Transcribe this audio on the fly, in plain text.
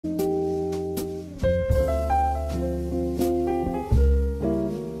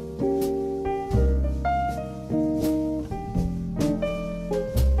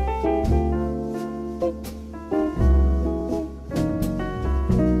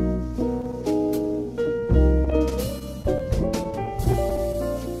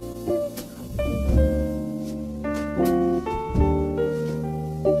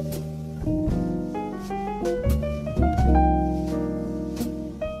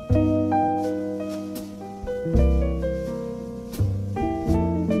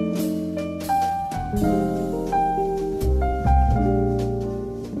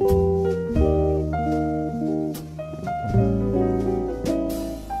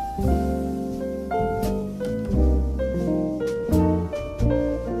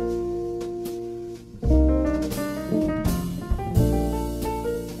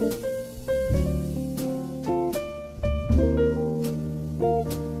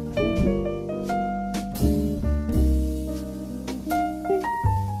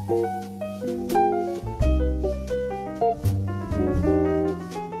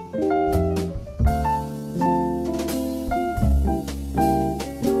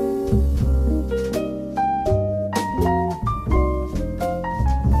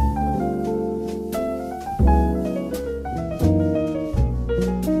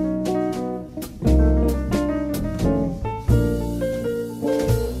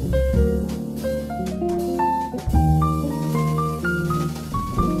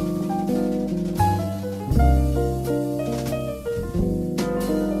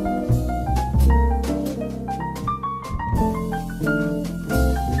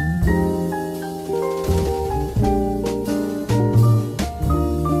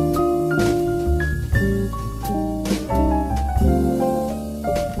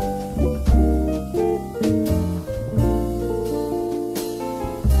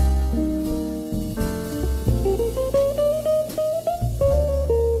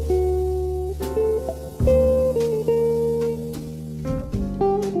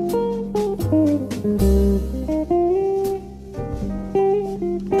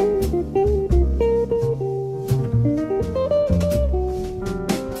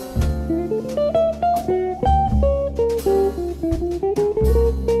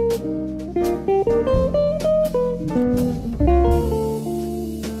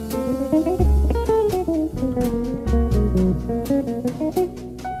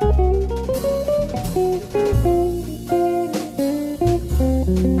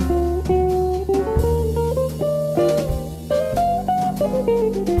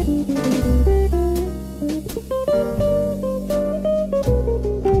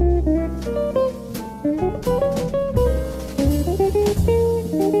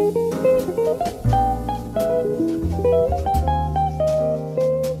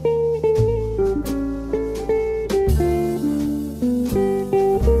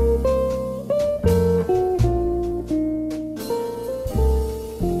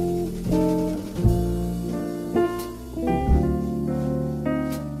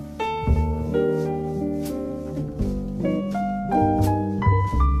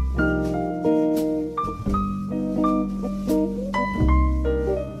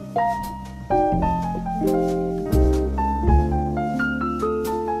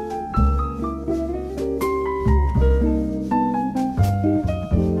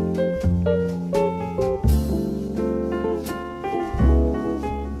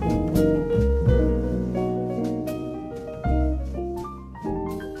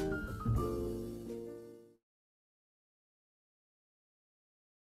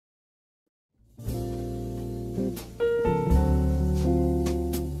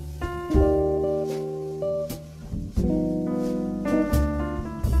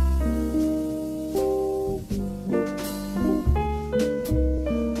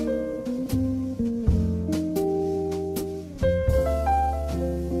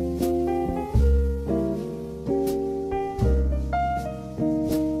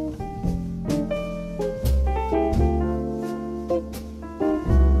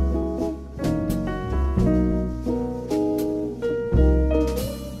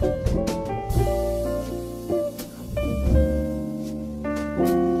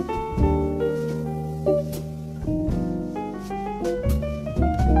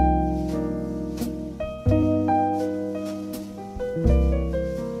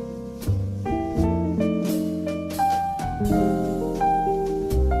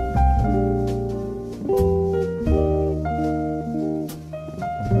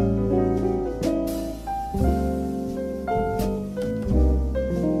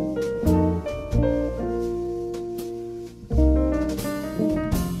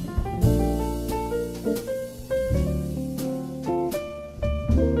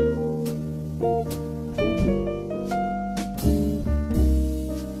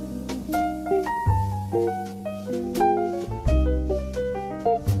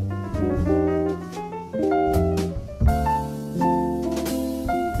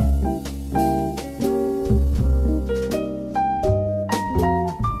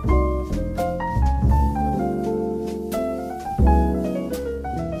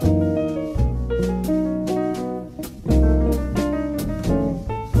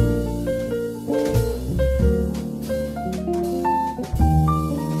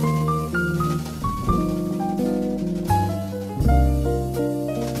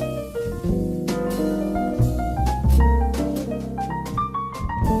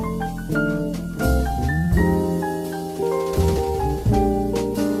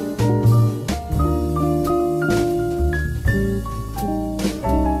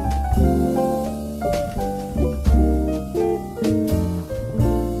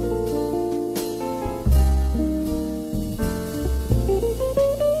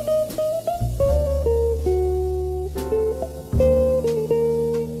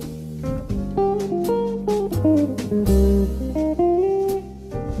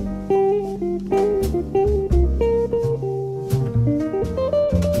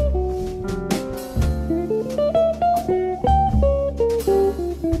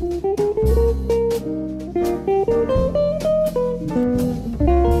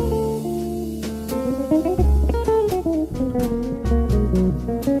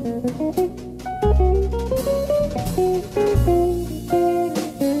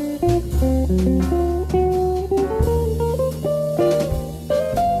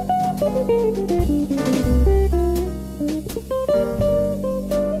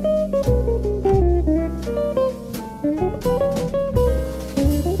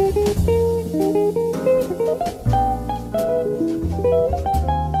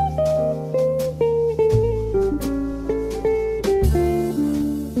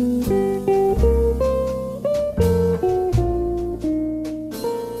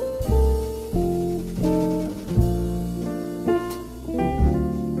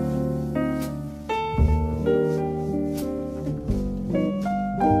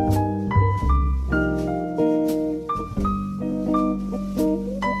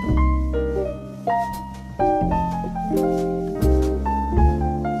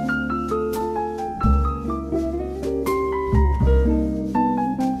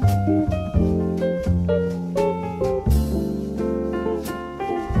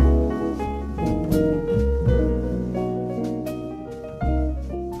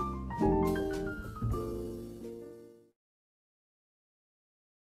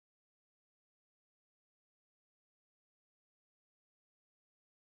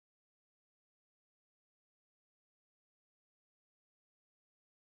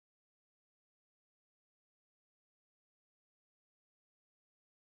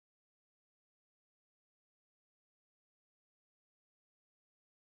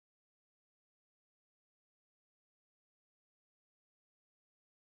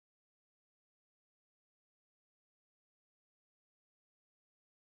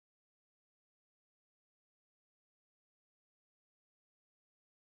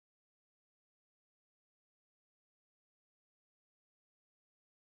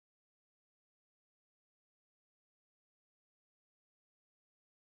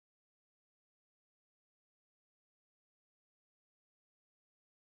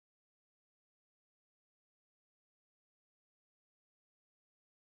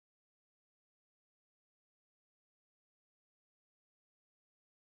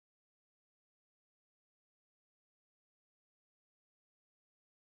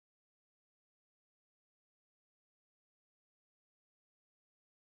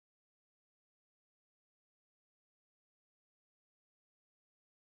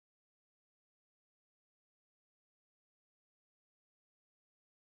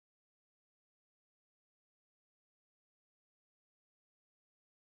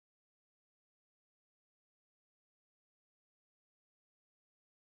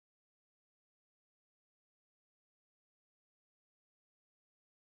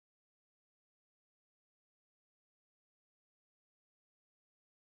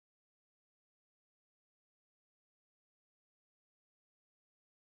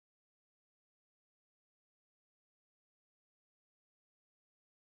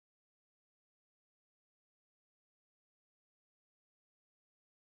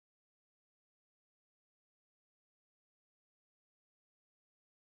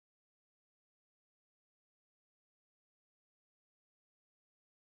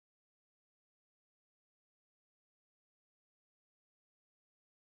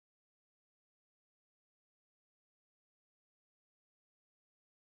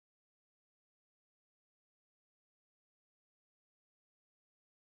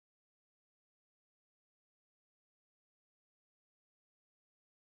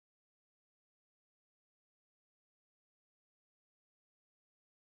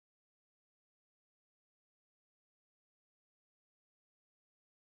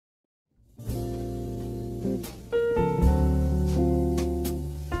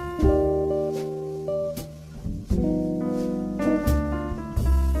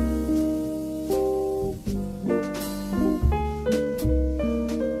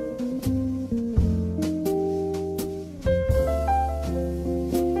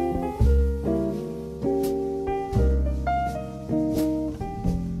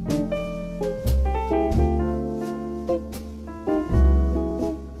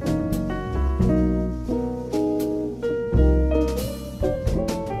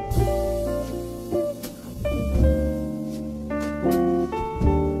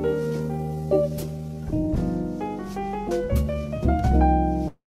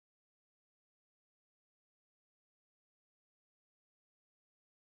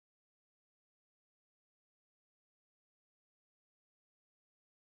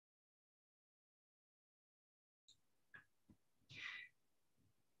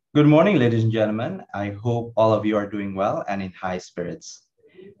Good morning, ladies and gentlemen. I hope all of you are doing well and in high spirits.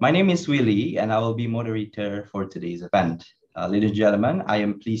 My name is Willie, and I will be moderator for today's event. Ladies and gentlemen, I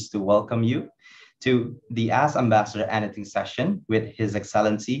am pleased to welcome you to the As Ambassador Anything session with His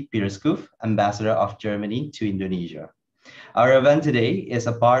Excellency Peter Schoof, Ambassador of Germany to Indonesia. Our event today is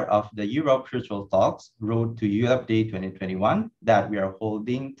a part of the Europe Virtual Talks Road to Europe Day 2021 that we are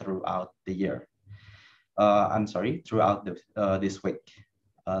holding throughout the year. Throughout this week.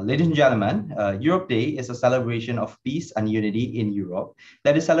 Ladies and gentlemen, Europe Day is a celebration of peace and unity in Europe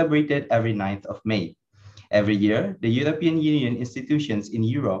that is celebrated every 9th of May. Every year, the European Union institutions in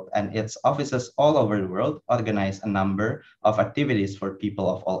Europe and its offices all over the world organize a number of activities for people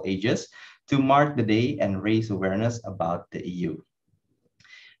of all ages to mark the day and raise awareness about the EU.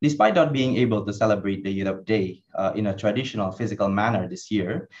 Despite not being able to celebrate the Europe Day in a traditional physical manner this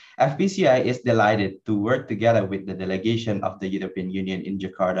year, FPCI is delighted to work together with the delegation of the European Union in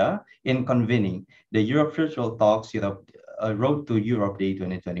Jakarta in convening the Europe Virtual Talks Road to Europe Day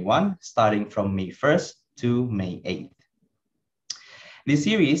 2021, starting from May 1st to May 8th. This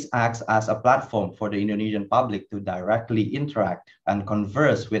series acts as a platform for the Indonesian public to directly interact and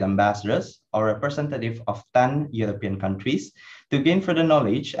converse with ambassadors or representatives of 10 European countries to gain further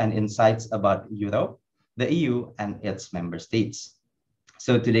knowledge and insights about Europe, the EU, and its member states.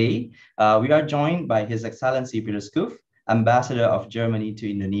 So today, we are joined by His Excellency Peter Schoof, Ambassador of Germany to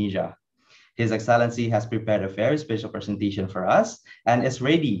Indonesia. His Excellency has prepared a very special presentation for us and is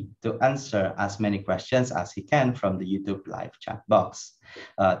ready to answer as many questions as he can from the YouTube live chat box.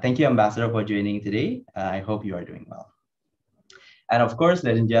 Thank you, Ambassador, for joining today. I hope you are doing well. And of course,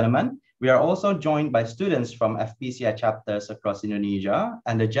 ladies and gentlemen, we are also joined by students from FPCI chapters across Indonesia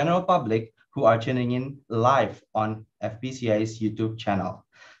and the general public who are tuning in live on FPCI's YouTube channel.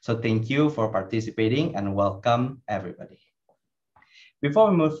 So thank you for participating and welcome everybody.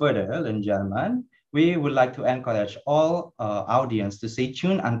 Before we move further, ladies and gentlemen, we would like to encourage all audience to stay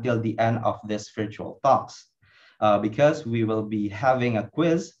tuned until the end of this virtual talks because we will be having a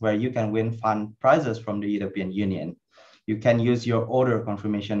quiz where you can win fun prizes from the European Union. You can use your order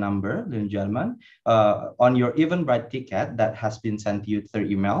confirmation number, ladies and gentlemen, on your Eventbrite ticket that has been sent to you through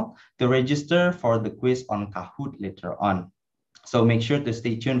email to register for the quiz on Kahoot later on. So make sure to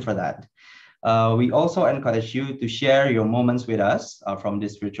stay tuned for that. We also encourage you to share your moments with us from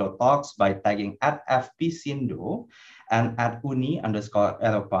these virtual talks by tagging at FPCindo and at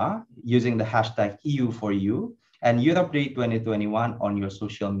uni_Eropa using the hashtag EU4U and Europe Day 2021 on your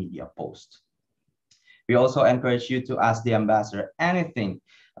social media post. We also encourage you to ask the ambassador anything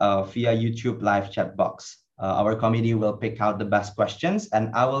via YouTube live chat box. Our committee will pick out the best questions and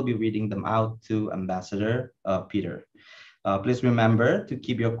I will be reading them out to Ambassador Peter. Please remember to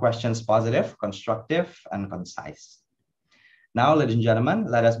keep your questions positive, constructive, and concise. Now, ladies and gentlemen,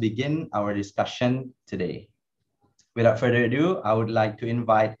 let us begin our discussion today. Without further ado, I would like to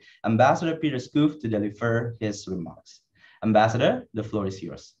invite Ambassador Peter Schoof to deliver his remarks. Ambassador, the floor is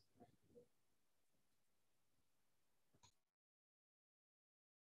yours.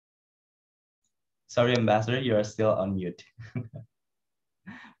 Sorry, Ambassador, you are still on mute.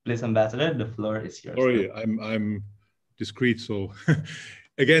 Please, Ambassador, the floor is yours. Sorry, I'm discreet. So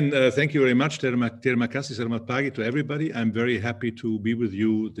again, thank you very much. Terima kasih, selamat pagi to everybody. I'm very happy to be with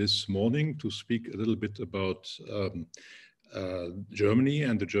you this morning to speak a little bit about Germany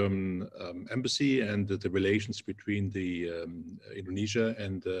and the German embassy and the relations between the Indonesia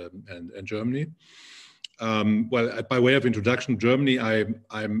and Germany. Well, by way of introduction, Germany, I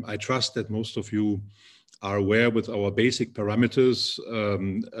trust that most of you are aware with our basic parameters.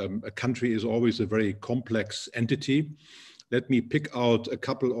 A country is always a very complex entity. Let me pick out a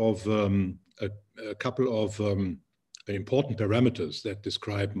couple of important parameters that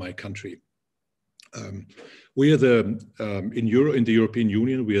describe my country. We are in the European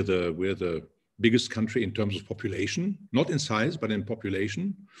Union. We're the biggest country in terms of population, not in size, but in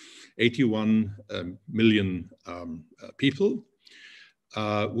population. 81 million people.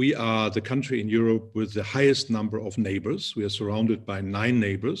 We are the country in Europe with the highest number of neighbors. We are surrounded by 9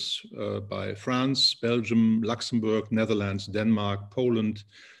 neighbors, by France, Belgium, Luxembourg, Netherlands, Denmark, Poland,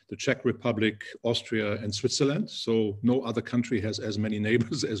 the Czech Republic, Austria, and Switzerland. So no other country has as many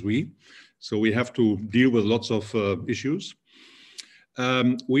neighbors as we. So we have to deal with lots of issues.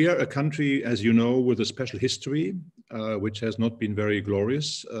 We are a country, as you know, with a special history, which has not been very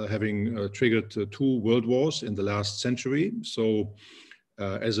glorious, having triggered 2 world wars in the last century. So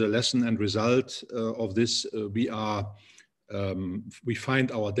as a lesson and result of this, we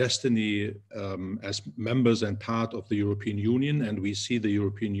find our destiny as members and part of the European Union, and we see the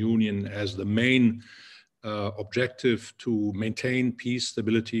European Union as the main objective to maintain peace,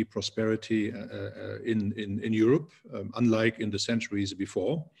 stability, prosperity in Europe, unlike in the centuries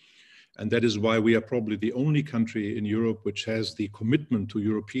before. And that is why we are probably the only country in Europe which has the commitment to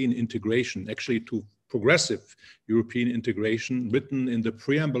European integration, actually to progressive European integration, written in the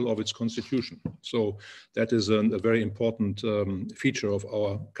preamble of its constitution. So that is a very important feature of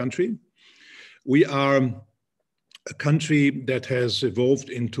our country. We are a country that has evolved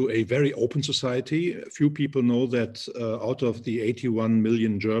into a very open society. Few people know that out of the 81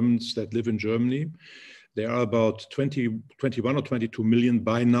 million Germans that live in Germany, there are about 21 or 22 million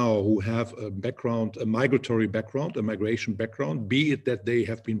by now who have a background, a migratory background, a migration background, be it that they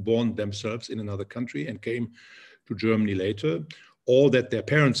have been born themselves in another country and came to Germany later, or that their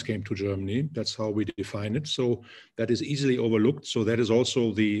parents came to Germany. That's how we define it. So that is easily overlooked. So that is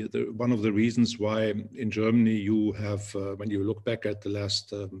also one of the reasons why in Germany you have, when you look back at the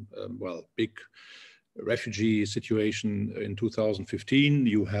last, big refugee situation in 2015,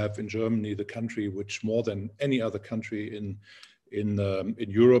 you have in Germany the country which more than any other country in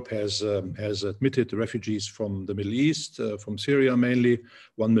Europe has admitted the refugees from the Middle East, from Syria mainly,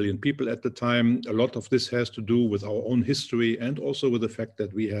 1 million people at the time. A lot of this has to do with our own history and also with the fact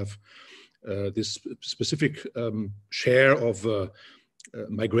that we have this specific share of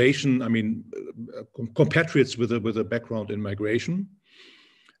migration, I mean, compatriots with a background in migration.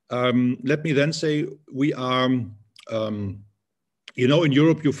 Let me then say we are, in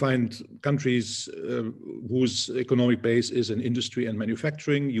Europe you find countries whose economic base is in industry and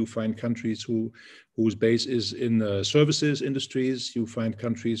manufacturing. You find countries whose base is in services industries. You find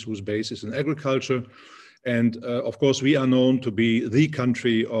countries whose base is in agriculture. And of course, we are known to be the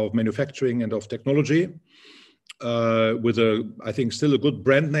country of manufacturing and of technology. With I think still a good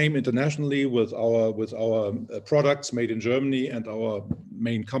brand name internationally with our products made in Germany and our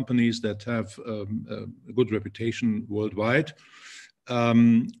main companies that have a good reputation worldwide.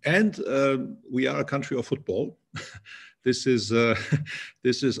 And we are a country of football. This is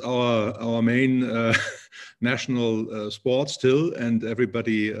our main national sport still, and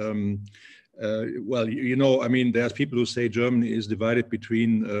everybody. Well, I mean, there's people who say Germany is divided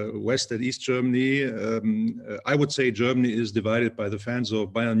between West and East Germany. I would say Germany is divided by the fans of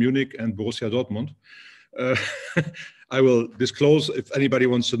Bayern Munich and Borussia Dortmund. I will disclose if anybody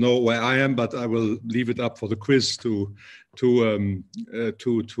wants to know where I am, but I will leave it up for the quiz for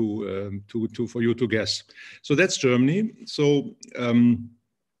you to guess. So that's Germany. So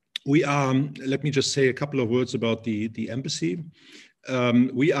we are. Let me just say a couple of words about the embassy.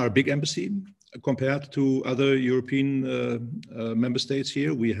 We are a big embassy compared to other European member states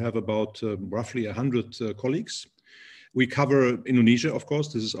here. We have about roughly 100 colleagues. We cover Indonesia, of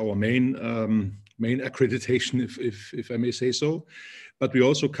course. This is our main accreditation, if I may say so. But we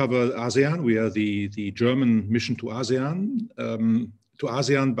also cover ASEAN. We are the German mission to ASEAN. To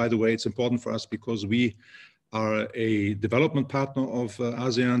ASEAN, by the way, it's important for us because we are a development partner of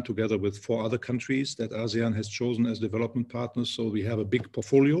ASEAN together with 4 other countries that ASEAN has chosen as development partners. So we have a big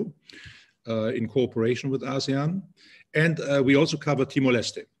portfolio in cooperation with ASEAN. And we also cover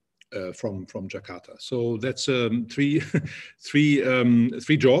Timor-Leste from Jakarta. So that's three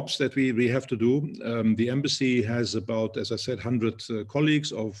jobs that we have to do. The embassy has about, as I said, 100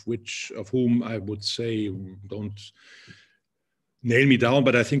 colleagues, of whom I would say, don't nail me down,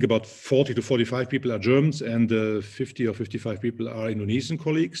 but I think about 40 to 45 people are Germans and 50 or 55 people are Indonesian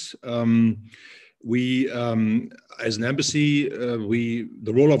colleagues. We, as an embassy,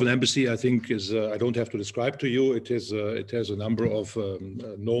 the role of an embassy, I think, is I don't have to describe to you. It has a number of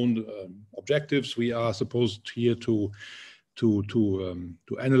known objectives. We are supposed here to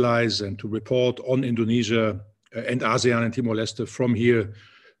analyze and to report on Indonesia and ASEAN and Timor-Leste from here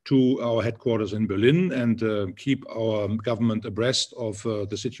to our headquarters in Berlin and keep our government abreast of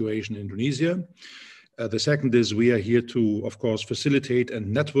the situation in Indonesia. The second is we are here to, of course, facilitate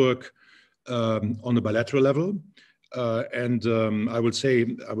and network on a bilateral level. I would say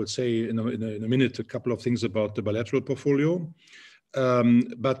in a minute a couple of things about the bilateral portfolio.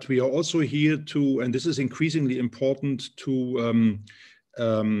 But we are also here to, and this is increasingly important, to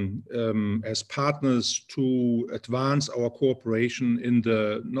as partners to advance our cooperation in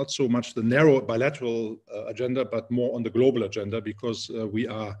the not so much the narrow bilateral agenda, but more on the global agenda, because we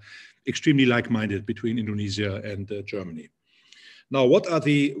are extremely like-minded between Indonesia and Germany. Now, what are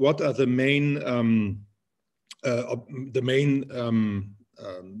the main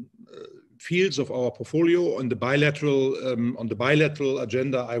fields of our portfolio on the bilateral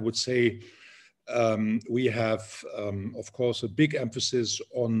agenda? I would say we have, of course, a big emphasis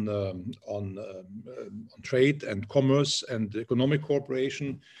on trade and commerce and economic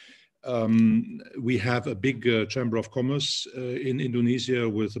cooperation. We have a big Chamber of Commerce in Indonesia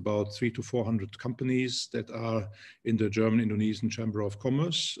with about 300 to 400 companies that are in the German-Indonesian Chamber of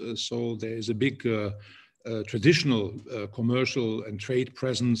Commerce. So there is a big traditional commercial and trade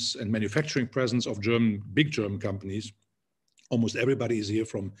presence and manufacturing presence of big German companies. Almost everybody is here,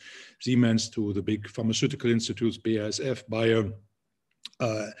 from Siemens to the big pharmaceutical institutes, BASF, Bayer,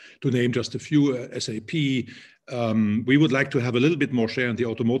 to name just a few, SAP. We would like to have a little bit more share in the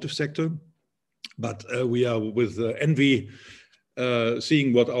automotive sector, but we are with envy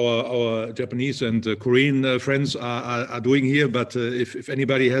seeing what our Japanese and Korean friends are doing here. But if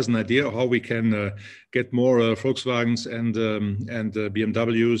anybody has an idea of how we can get more Volkswagens and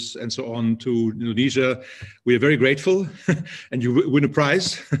BMWs and so on to Indonesia, we are very grateful, and you win a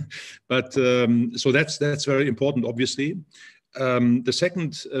prize. But so that's very important, obviously. The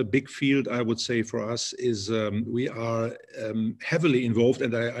second big field, I would say, for us is we are heavily involved,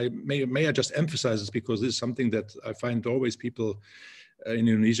 and I may I just emphasize this because this is something that I find always people in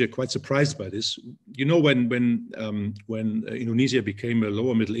Indonesia quite surprised by this. You know, when Indonesia became a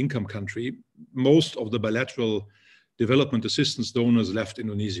lower middle income country, most of the bilateral development assistance donors left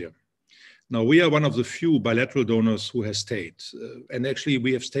Indonesia. Now, we are one of the few bilateral donors who has stayed, and actually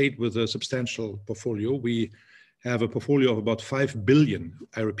we have stayed with a substantial portfolio. We have a portfolio of about 5 billion,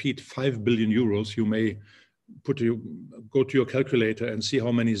 I repeat, 5 billion euros. You may go to your calculator and see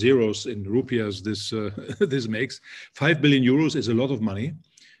how many zeros in rupiahs this makes. 5 billion euros is a lot of money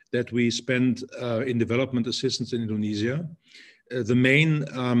that we spend in development assistance in Indonesia. The main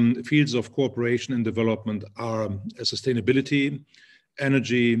fields of cooperation and development are sustainability,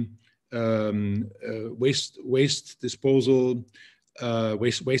 energy, waste disposal,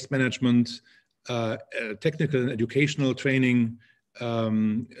 waste management, technical and educational training,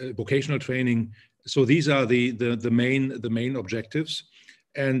 vocational training. So these are the main objectives,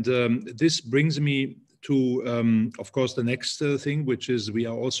 and this brings me to, of course, the next thing, which is we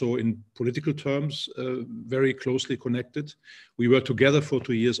are also in political terms very closely connected. We were together for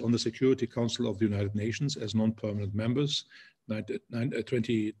 2 years on the Security Council of the United Nations as non-permanent members,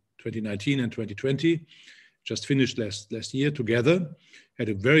 2019 and 2020. Just finished last year together, had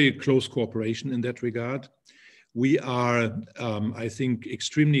a very close cooperation in that regard. We are, I think,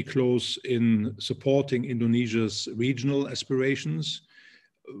 extremely close in supporting Indonesia's regional aspirations.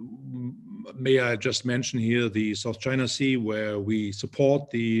 May I just mention here the South China Sea, where we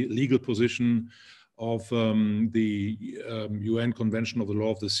support the legal position of the UN Convention of the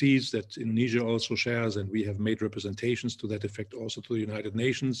Law of the Seas that Indonesia also shares, and we have made representations to that effect also to the United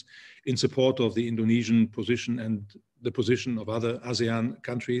Nations in support of the Indonesian position and the position of other ASEAN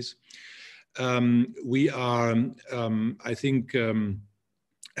countries. We are, I think,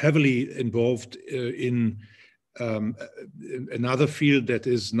 heavily involved in another field that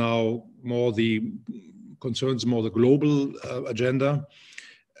is now concerns more the global agenda.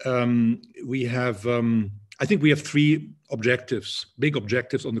 We have, I think we have 3 objectives, big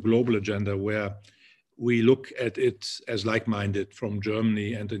objectives on the global agenda where we look at it as like-minded from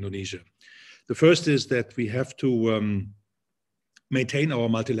Germany and Indonesia. The first is that we have to maintain our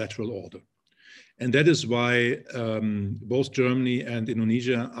multilateral order. And that is why both Germany and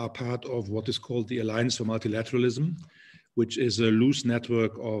Indonesia are part of what is called the Alliance for Multilateralism, which is a loose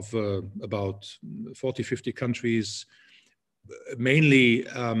network of about 40, 50 countries, mainly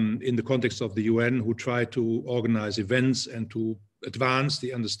in the context of the UN, who try to organize events and to advance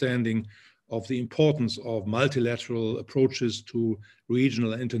the understanding of the importance of multilateral approaches to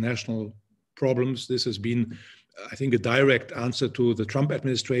regional and international problems. This has been, I think, a direct answer to the Trump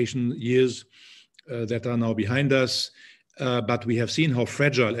administration years that are now behind us. But we have seen how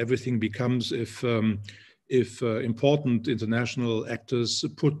fragile everything becomes if important international actors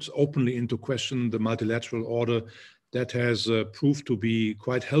put openly into question the multilateral order that has proved to be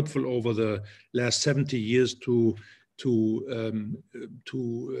quite helpful over the last 70 years to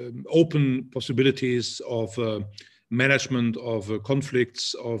open possibilities of management of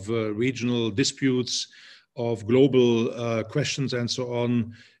conflicts, of regional disputes, of global questions, and so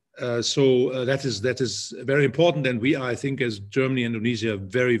on. So that is very important, and we are, I think, as Germany and Indonesia,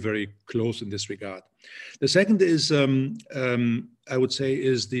 very, very close in this regard. The second is, I would say,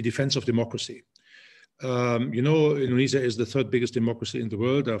 is the defense of democracy. You know, Indonesia is the 3rd biggest democracy in the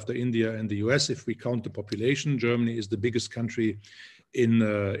world after India and the US. If we count the population, Germany is the biggest country in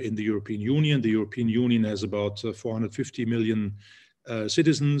the European Union. The European Union has about 450 million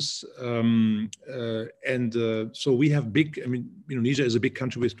citizens. So we have I mean, Indonesia is a big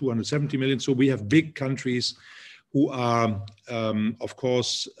country with 270 million. So we have big countries who are, of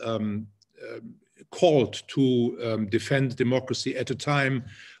course, called to defend democracy at a time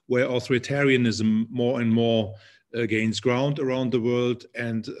where authoritarianism more and more gains ground around the world.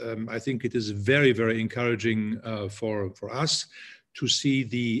 And I think it is very, very encouraging for us to see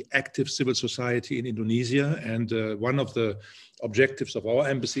the active civil society in Indonesia. And one of the objectives of our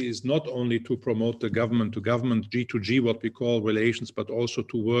embassy is not only to promote the government-to-government, G2G, what we call relations, but also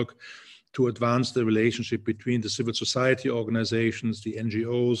to work to advance the relationship between the civil society organizations, the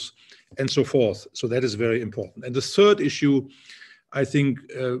NGOs, and so forth. So that is very important. And the third issue, I think,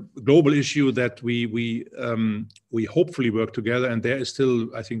 global issue that we hopefully work together, and there is still,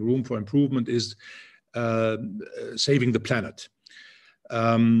 I think, room for improvement, is saving the planet.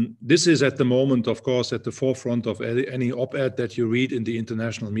 This is at the moment, of course, at the forefront of any op-ed that you read in the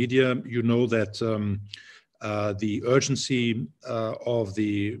international media. You know that the urgency of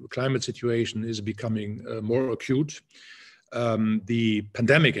the climate situation is becoming more acute. The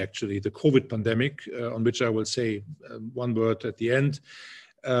pandemic, actually, the COVID pandemic, on which I will say one word at the end,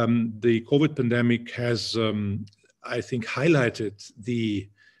 the COVID pandemic has, I think, highlighted the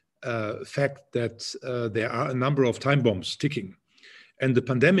fact that there are a number of time bombs ticking. And the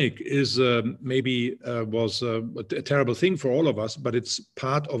pandemic is was a terrible thing for all of us, but it's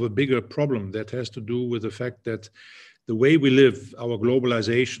part of a bigger problem that has to do with the fact that the way we live, our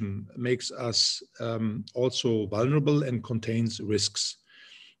globalization, makes us also vulnerable and contains risks.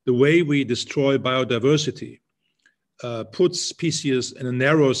 The way we destroy biodiversity puts species in a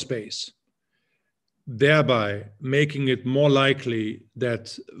narrow space, thereby making it more likely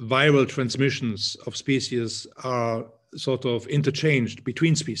that viral transmissions of species are sort of interchanged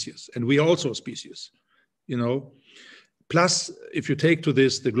between species, and we are also a species, you know. Plus, if you take to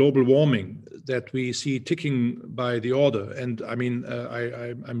this the global warming that we see ticking by the order, and I mean,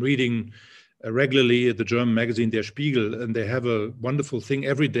 I'm reading regularly the German magazine Der Spiegel, and they have a wonderful thing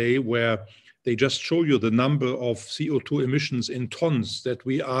every day where they just show you the number of CO2 emissions in tons that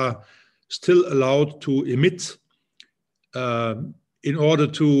we are still allowed to emit in order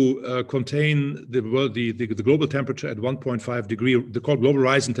to contain the global temperature at 1.5 degree, the global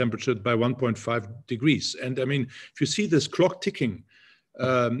rise in temperature by 1.5 degrees. And I mean, if you see this clock ticking,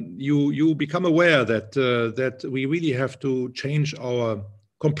 you become aware that that we really have to change our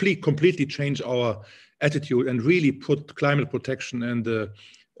completely change our attitude and really put climate protection and the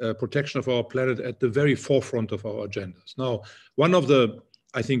protection of our planet at the very forefront of our agendas. Now, one of the,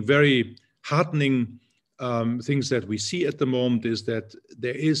 I think, very heartening things that we see at the moment is that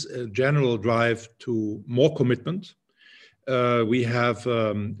there is a general drive to more commitment. We have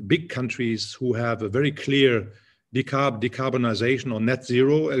big countries who have a very clear decarbonization or net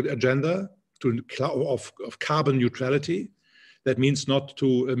zero agenda of carbon neutrality. That means not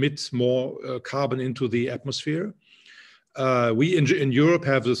to emit more carbon into the atmosphere. We in Europe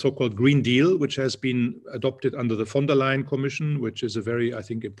have the so-called Green Deal, which has been adopted under the von der Leyen Commission, which is a very, I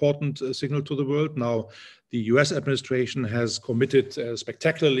think, important signal to the world. Now, the US administration has committed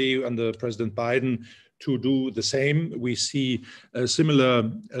spectacularly under President Biden to do the same. We see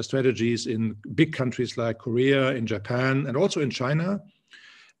similar strategies in big countries like Korea, in Japan, and also in China.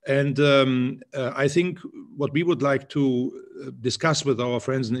 And I think what we would like to discuss with our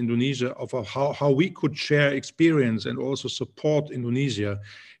friends in Indonesia of how we could share experience and also support Indonesia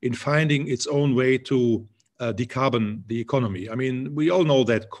in finding its own way to decarbon the economy. I mean, we all know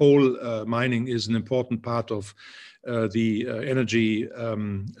that coal mining is an important part of the energy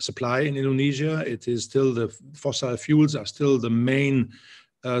supply in Indonesia. It is still, the fossil fuels are still the main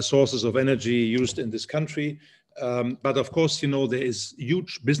sources of energy used in this country. But of course, you know, there is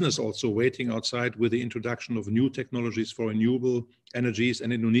huge business also waiting outside with the introduction of new technologies for renewable energies.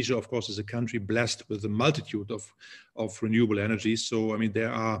 And Indonesia, of course, is a country blessed with a multitude of renewable energies. So, I mean,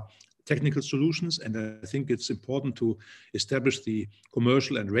 there are technical solutions, and I think it's important to establish the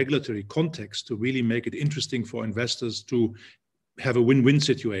commercial and regulatory context to really make it interesting for investors to have a win-win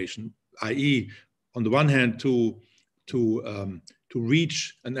situation, i.e., on the one hand, to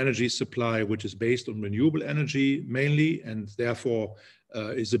reach an energy supply which is based on renewable energy mainly, and therefore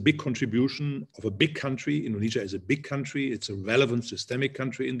is a big contribution of a big country. Indonesia is a big country. It's a relevant systemic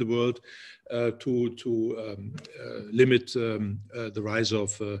country in the world to limit the rise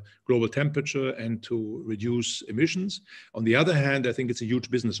of global temperature and to reduce emissions. On the other hand, I think it's a huge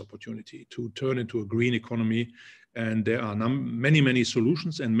business opportunity to turn into a green economy. And there are many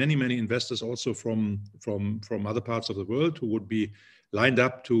solutions and many investors also from other parts of the world who would be lined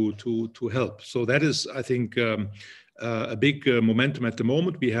up to help. So that is, I think, a big momentum at the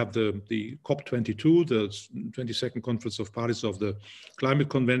moment. We have the COP22, the 22nd Conference of Parties of the Climate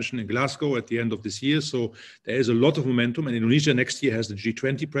Convention in Glasgow at the end of this year. So there is a lot of momentum, and Indonesia next year has the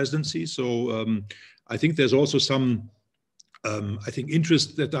G20 presidency. So I think there's also some I think,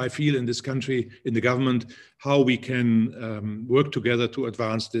 interest that I feel in this country, in the government, how we can work together to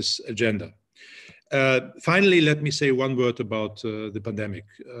advance this agenda. Finally, let me say one word about the pandemic,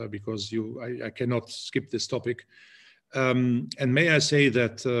 because I cannot skip this topic. And may I say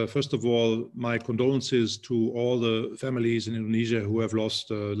that, first of all, my condolences to all the families in Indonesia who have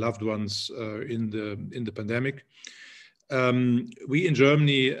lost loved ones in the pandemic. We in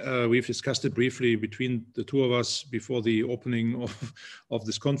Germany, we've discussed it briefly between the two of us before the opening of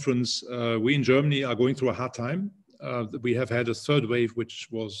this conference. We in Germany are going through a hard time. We have had a third wave, which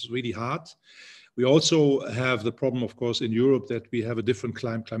was really hard. We also have the problem, of course, in Europe that we have a different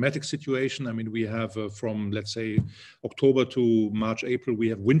climatic situation. I mean, we have from, let's say, October to March, April, we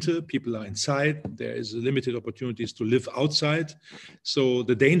have winter. People are inside. There is limited opportunities to live outside. So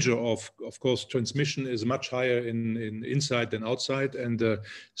the danger of course, transmission is much higher in inside than outside. And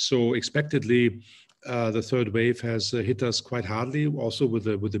so expectedly, the third wave has hit us quite hardly, also with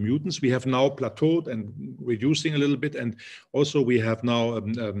the mutants. We have now plateaued and reducing a little bit, and also we have now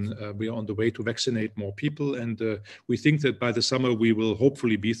we are on the way to vaccinate more people, and we think that by the summer we will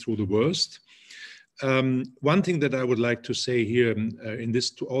hopefully be through the worst. One thing that I would like to say here in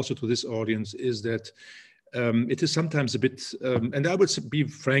this, also to this audience, is that it is sometimes a bit, and I would be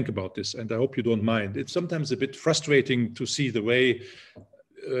frank about this, and I hope you don't mind. It's sometimes a bit frustrating to see the way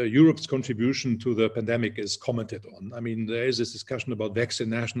Europe's contribution to the pandemic is commented on. I mean, there is this discussion about vaccine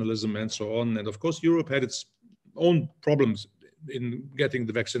nationalism and so on. And of course, Europe had its own problems in getting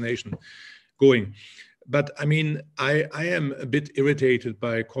the vaccination going. But I mean, I am a bit irritated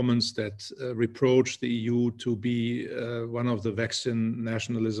by comments that reproach the EU to be one of the vaccine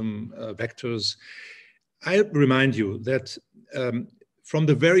nationalism vectors. I remind you that from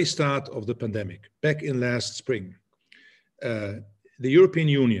the very start of the pandemic, back in last spring, the European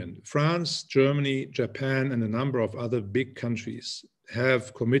Union, France, Germany, Japan, and a number of other big countries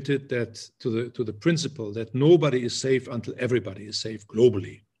have committed that to the principle that nobody is safe until everybody is safe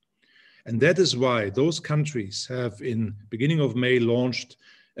globally. And that is why those countries have, in beginning of May, launched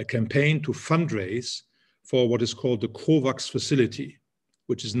a campaign to fundraise for what is called the COVAX facility,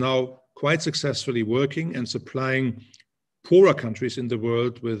 which is now quite successfully working and supplying poorer countries in the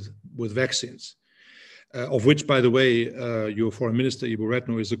world with vaccines. Of which, by the way, your Foreign Minister, Ivo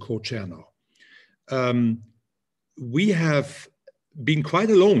Retno, is a co-chair now. We have been quite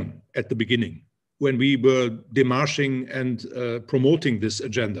alone at the beginning when we were demarching and promoting this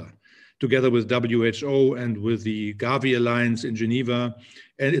agenda, together with WHO and with the Gavi Alliance in Geneva.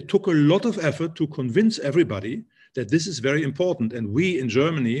 And it took a lot of effort to convince everybody that this is very important. And we in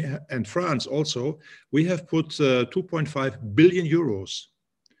Germany and France also, we have put 2.5 billion euros,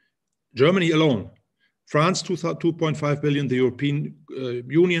 Germany alone, France 2.5 billion, the European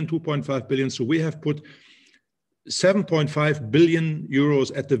Union 2.5 billion. So we have put 7.5 billion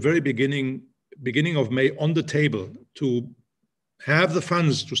euros at the very beginning of May on the table to have the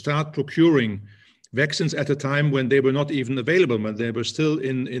funds to start procuring vaccines at a time when they were not even available, when they were still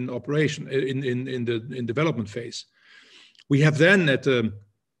in operation, in development phase. We have then at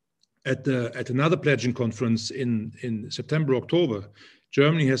another pledging conference in September, October,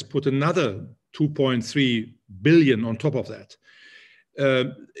 Germany has put another 2.3 billion on top of that.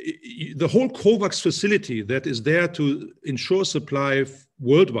 The whole COVAX facility that is there to ensure supply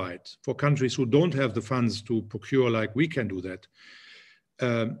worldwide for countries who don't have the funds to procure like we can do that,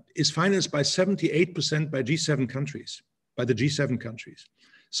 is financed by 78% by G7 countries, by the G7 countries.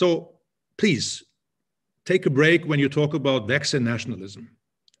 So please take a break when you talk about vaccine nationalism.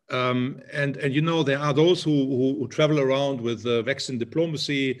 And you know, there are those who travel around with vaccine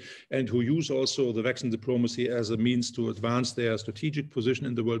diplomacy and who use also the vaccine diplomacy as a means to advance their strategic position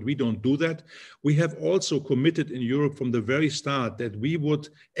in the world. We don't do that. We have also committed in Europe from the very start that we would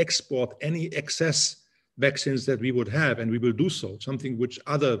export any excess vaccines that we would have, and we will do so, something which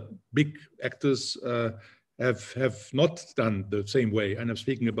other big actors have not done the same way. And I'm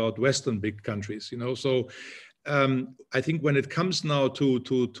speaking about Western big countries, you know, so I think when it comes now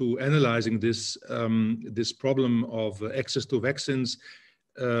to analyzing this this problem of access to vaccines,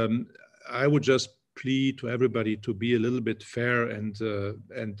 I would just plead to everybody to be a little bit fair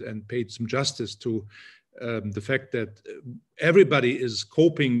and pay some justice to the fact that everybody is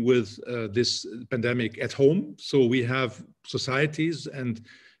coping with this pandemic at home. So we have societies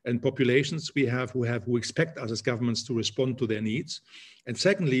and populations who expect us as governments to respond to their needs, and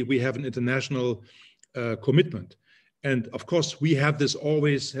secondly, we have an international commitment. And of course, we have this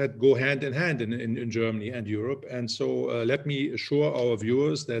always go hand in hand in Germany and Europe. And so let me assure our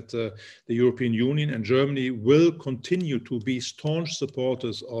viewers that the European Union and Germany will continue to be staunch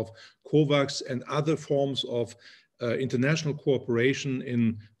supporters of COVAX and other forms of international cooperation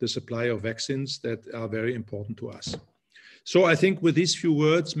in the supply of vaccines that are very important to us. So I think with these few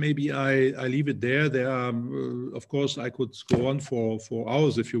words, maybe I leave it there. There are, of course, I could go on for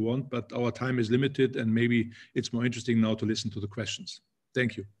hours if you want, but our time is limited, and maybe it's more interesting now to listen to the questions.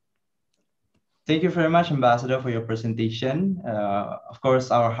 Thank you. Thank you very much, Ambassador, for your presentation. Of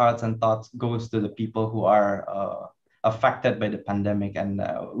course, our hearts and thoughts goes to the people who are affected by the pandemic, and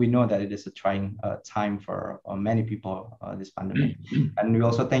we know that it is a trying time for many people, this pandemic. And we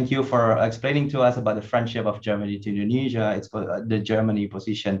also thank you for explaining to us about the friendship of Germany to Indonesia. It's the Germany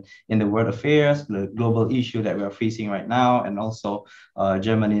position in the world affairs, the global issue that we are facing right now, and also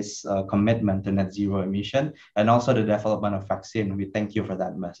Germany's commitment to net zero emission, and also the development of vaccine. We thank you for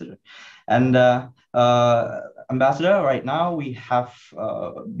that, Ambassador. And Ambassador, right now we have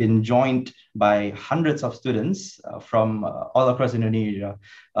been joined by hundreds of students from all across Indonesia.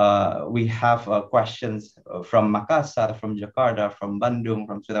 We have questions from Makassar, from Jakarta, from Bandung,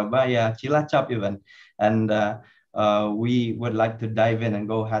 from Surabaya, Cilacap even. And we would like to dive in and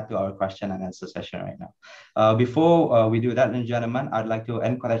go ahead to our question and answer session right now. Before we do that, ladies and gentlemen, I'd like to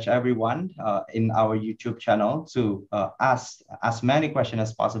encourage everyone in our YouTube channel to ask as many questions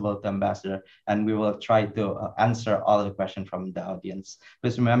as possible to Ambassador, and we will try to answer all the questions from the audience.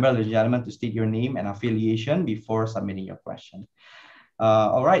 Please remember, ladies and gentlemen, to state your name and affiliation before submitting your question.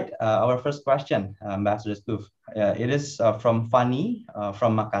 All right, our first question, Ambassador Schoof. It is from Fanny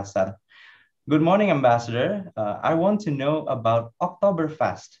from Makassar. Good morning, Ambassador. I want to know about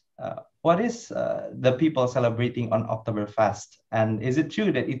Oktoberfest. What is the people celebrating on Oktoberfest? And is it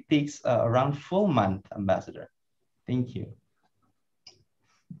true that it takes around full month, Ambassador? Thank you.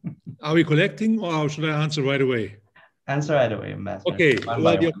 Are we collecting, or should I answer right away? Answer right away, Ambassador. Okay,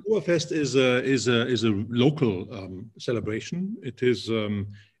 well, the Oktoberfest is a local celebration. It is in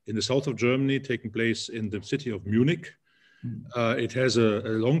the south of Germany, taking place in the city of Munich. It has a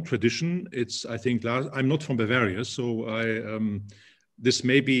long tradition. It's, I think, I'm not from Bavaria, so this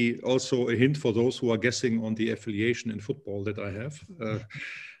may be also a hint for those who are guessing on the affiliation in football that I have.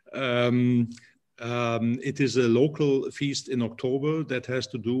 It is a local feast in October that has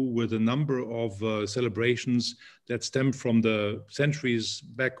to do with a number of celebrations that stem from the centuries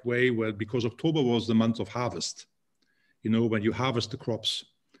back way, because October was the month of harvest, you know, when you harvest the crops.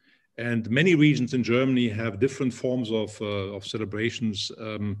 And many regions in Germany have different forms of celebrations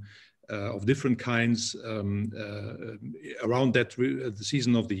of different kinds around that the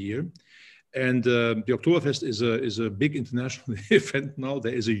season of the year. And the Oktoberfest is a big international event now.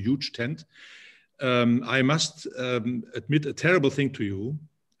 There is a huge tent. I must admit a terrible thing to you,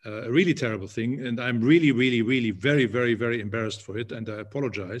 a really terrible thing. And I'm really, really, really very, very, very embarrassed for it. And I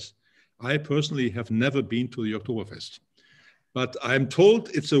apologize. I personally have never been to the Oktoberfest. But I'm told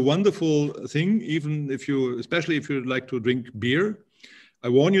it's a wonderful thing, even if you, especially if you like to drink beer. I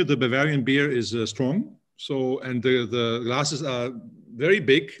warn you, the Bavarian beer is strong. So, and the glasses are very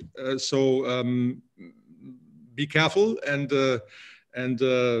big. So be careful and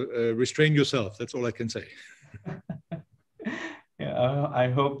restrain yourself. That's all I can say. Yeah, I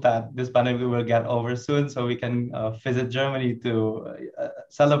hope that this pandemic will get over soon so we can visit Germany to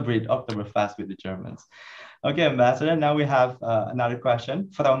celebrate Oktoberfest with the Germans. Okay, Ambassador, now we have another question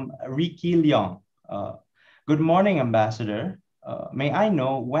from Ricky Leong. Good morning, Ambassador. May I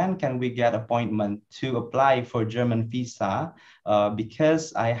know when can we get appointment to apply for German visa?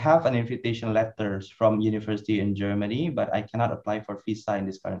 Because I have an invitation letters from university in Germany, but I cannot apply for visa in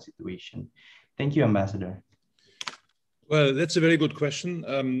this current situation. Thank you, Ambassador. Well, that's a very good question.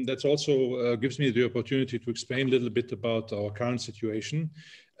 That also gives me the opportunity to explain a little bit about our current situation.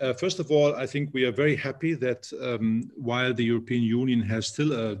 First of all, I think we are very happy that while the European Union has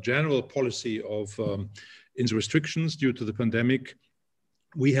still a general policy of restrictions due to the pandemic,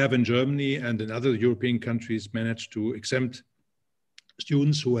 we have in Germany and in other European countries managed to exempt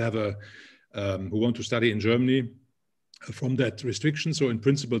students who have who want to study in Germany from that restriction. So in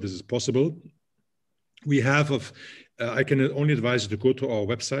principle, this is possible. We have, I can only advise you to go to our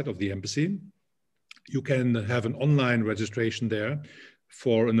website of the embassy. You can have an online registration there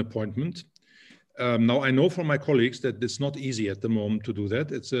for an appointment. Now, I know from my colleagues that it's not easy at the moment to do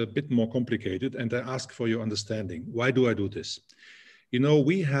that. It's a bit more complicated, and I ask for your understanding. Why do I do this? You know,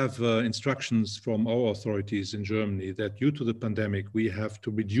 we have instructions from our authorities in Germany that due to the pandemic, we have to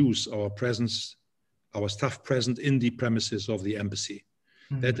reduce our presence, our staff present in the premises of the embassy.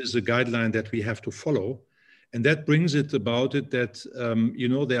 Mm-hmm. That is a guideline that we have to follow. And that brings it about it that, you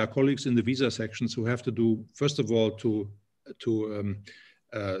know, there are colleagues in the visa sections who have to do, first of all, to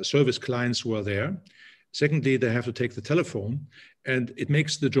service clients who are there. Secondly, they have to take the telephone, and it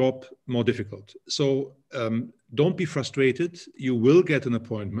makes the job more difficult. So don't be frustrated. You will get an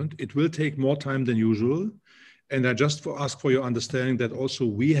appointment. It will take more time than usual. And I just ask for your understanding that also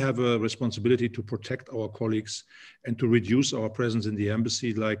we have a responsibility to protect our colleagues and to reduce our presence in the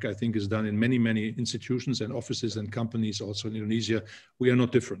embassy, like I think is done in many, many institutions and offices and companies also in Indonesia. We are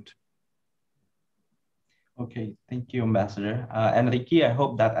not different. Okay, thank you, Ambassador. And Ricky, I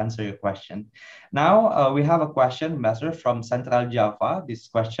hope that answered your question. Now we have a question, Ambassador, from Central Java. This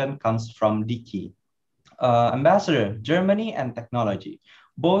question comes from Diki. Ambassador, Germany and technology,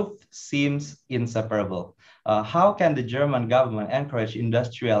 both seems inseparable. How can the German government encourage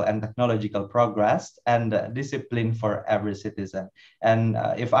industrial and technological progress and discipline for every citizen? And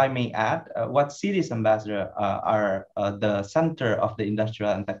if I may add, what cities, Ambassador, are the center of the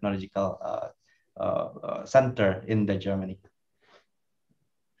industrial and technological center in the Germany?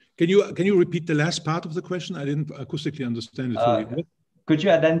 Can you repeat the last part of the question? I didn't acoustically understand it fully. Could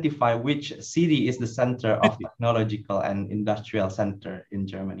you identify which city is the center of technological and industrial center in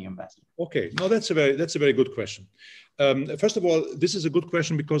Germany, Ambassador? Okay, no, that's a very good question. First of all, this is a good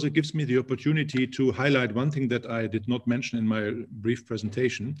question because it gives me the opportunity to highlight one thing that I did not mention in my brief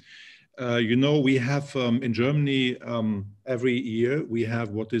presentation. You know, we have in Germany every year we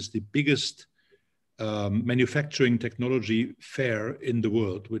have what is the biggest manufacturing technology fair in the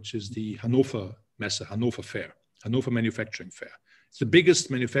world, which is the Hannover Messe, Hannover Fair, Hannover Manufacturing Fair. It's the biggest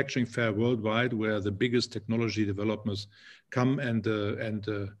manufacturing fair worldwide, where the biggest technology developers come and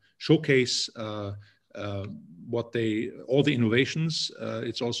showcase all the innovations.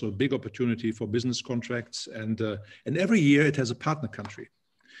 It's also a big opportunity for business contracts, and every year it has a partner country.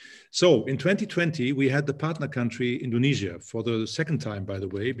 So in 2020, we had the partner country Indonesia for the second time, by the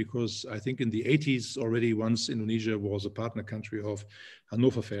way, because I think in the 80s already once Indonesia was a partner country of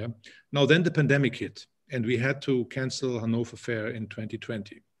Hannover Fair. Now then the pandemic hit, and we had to cancel Hannover Fair in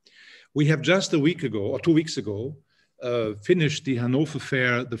 2020. We have just a week ago or 2 weeks ago finished the Hannover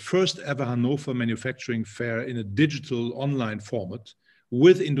Fair, the first ever Hannover Manufacturing Fair in a digital online format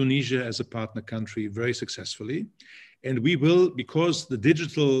with Indonesia as a partner country very successfully. And we will, because the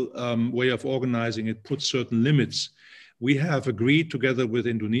digital way of organizing it puts certain limits, we have agreed together with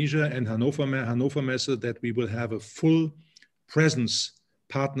Indonesia and Hannover Messe that we will have a full presence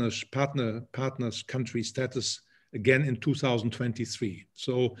partners country status again in 2023.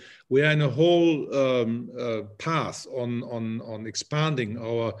 So we are in a whole path on expanding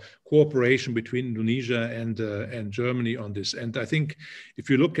our cooperation between Indonesia and Germany on this. And I think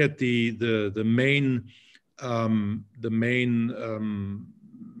if you look at the main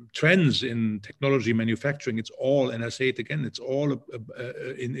trends in technology manufacturing, it's all, and I say it again, it's all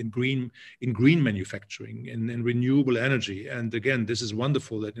in green manufacturing, in renewable energy. And again, this is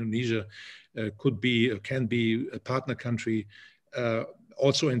wonderful that Indonesia can be a partner country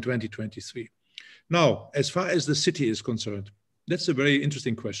also in 2023. Now, as far as the city is concerned, that's a very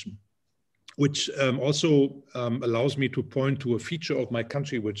interesting question, which also allows me to point to a feature of my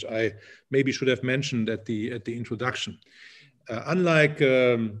country, which I maybe should have mentioned at the introduction. Unlike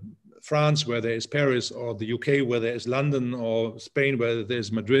France, where there is Paris, or the UK, where there is London, or Spain, where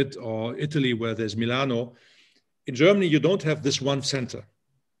there's Madrid, or Italy, where there's Milano, in Germany, you don't have this one center.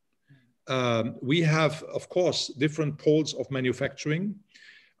 We have, of course, different poles of manufacturing.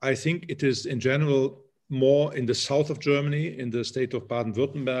 I think it is, in general, more in the south of Germany, in the state of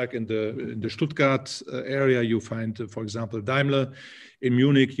Baden-Württemberg, in the Stuttgart area, you find, for example, Daimler. In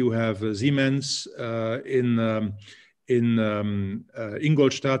Munich, you have Siemens. In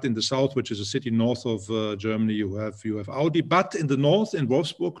Ingolstadt in the south, which is a city north of Germany, you have Audi. But in the north, in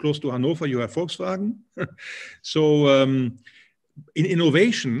Wolfsburg, close to Hanover, you have Volkswagen. So in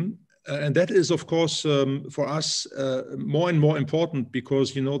innovation, and that is, of course, for us more and more important,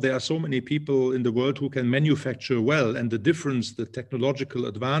 because, you know, there are so many people in the world who can manufacture well, and the difference, the technological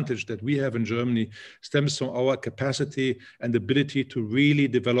advantage that we have in Germany stems from our capacity and ability to really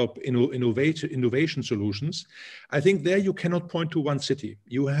develop innovation solutions. I think there you cannot point to one city.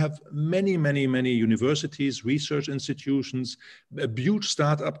 You have many, many, many universities, research institutions, a huge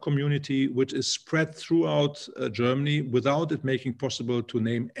startup community, which is spread throughout Germany without it making possible to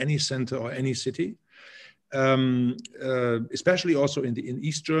name any center or any city. Especially also in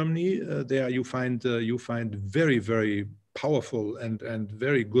East Germany, there you find very, very powerful and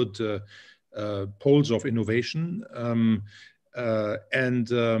very good poles of innovation.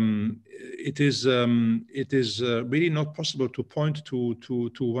 It is really not possible to point to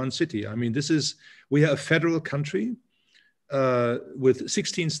one city. I mean, we are a federal country with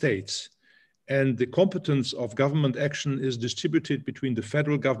 16 states. and the competence of government action is distributed between the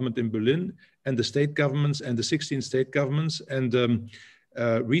federal government in Berlin and the state governments and the 16 state governments. And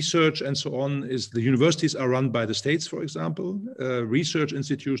research and so on is, the universities are run by the states, for example. Research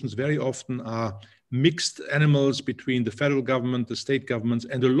institutions very often are mixed animals between the federal government, the state governments,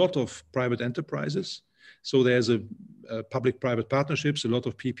 and a lot of private enterprises. So there's a public-private partnerships, a lot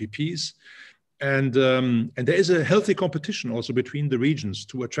of PPPs. And there is a healthy competition also between the regions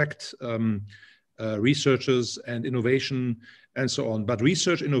to attract researchers and innovation and so on. But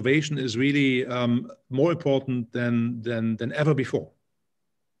research innovation is really more important than ever before.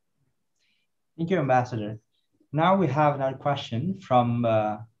 Thank you, Ambassador. Now we have another question from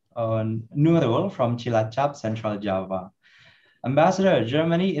Nurul from Cilacap, Central Java. Ambassador,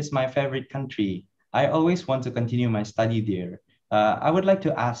 Germany is my favorite country. I always want to continue my study there. I would like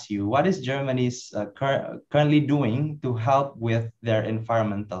to ask you, what is Germany's currently doing to help with their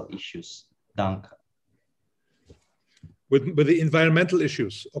environmental issues? Danke. With the environmental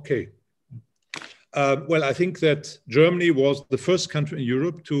issues, okay. Well, I think that Germany was the first country in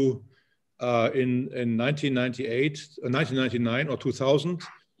Europe to, in 1998, 1999 or 2000,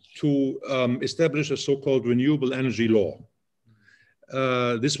 to establish a so-called renewable energy law.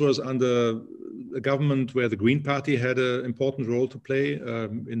 This was under a government where the Green Party had an important role to play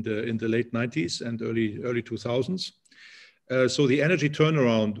in the late 90s and early 2000s. So the energy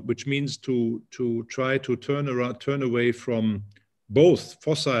turnaround, which means to try to turn away from both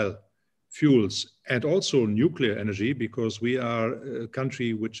fossil fuels and also nuclear energy, because we are a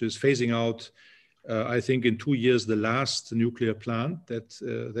country which is phasing out, I think in 2 years, the last nuclear plant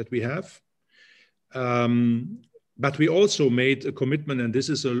that we have. But we also made a commitment, and this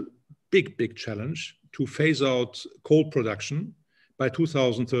is a big challenge, to phase out coal production by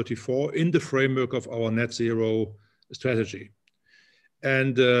 2034 in the framework of our net zero strategy.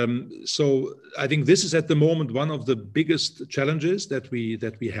 And so I think this is at the moment one of the biggest challenges that we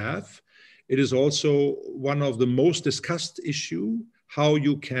have. It is also one of the most discussed issue, how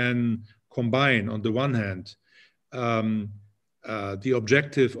you can combine, on the one hand, the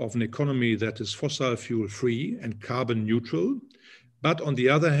objective of an economy that is fossil fuel free and carbon neutral, but on the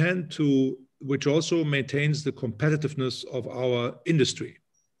other hand, which also maintains the competitiveness of our industry.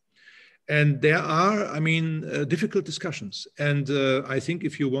 And there are, I mean, difficult discussions. And I think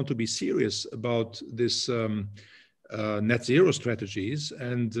if you want to be serious about this net zero strategies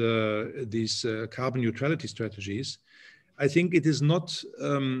and these carbon neutrality strategies, I think it is not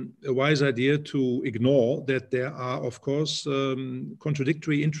a wise idea to ignore that there are, of course,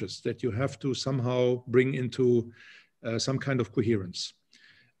 contradictory interests that you have to somehow bring into some kind of coherence.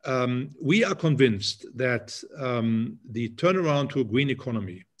 We are convinced that the turnaround to a green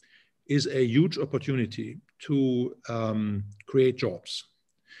economy is a huge opportunity to create jobs.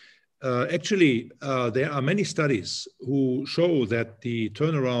 Actually, there are many studies who show that the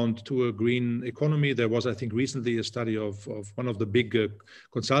turnaround to a green economy, there was, I think, recently a study of one of the big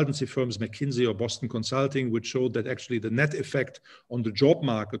consultancy firms, McKinsey or Boston Consulting, which showed that actually the net effect on the job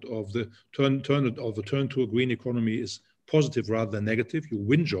market of the turn to a green economy is positive rather than negative. You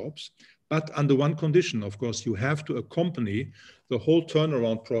win jobs, but under one condition, of course, you have to accompany the whole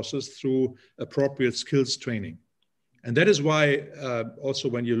turnaround process through appropriate skills training. And that is why also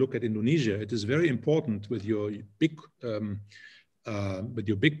when you look at Indonesia, it is very important with your big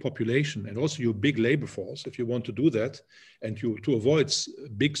population and also your big labor force, if you want to do that and to avoid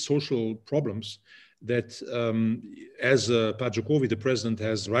big social problems, that as Pak Jokowi, the president,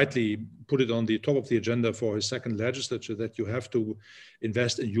 has rightly put it on the top of the agenda for his second legislature, that you have to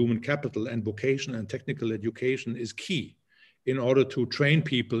invest in human capital, and vocational and technical education is key in order to train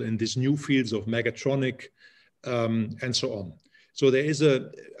people in these new fields of mechatronic, and so on. So there is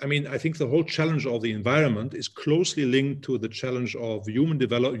I think the whole challenge of the environment is closely linked to the challenge of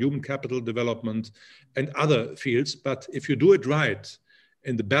human capital development and other fields. But if you do it right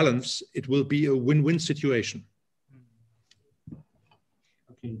in the balance, it will be a win-win situation.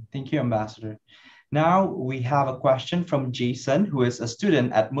 Okay, thank you, Ambassador. Now we have a question from Jason, who is a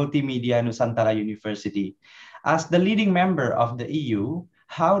student at Multimedia Nusantara University. As the leading member of the EU,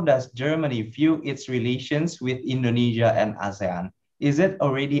 how does Germany view its relations with Indonesia and ASEAN? Is it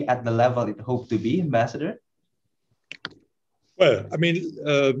already at the level it hoped to be, Ambassador? Well, I mean,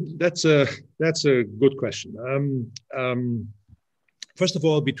 that's a good question. First of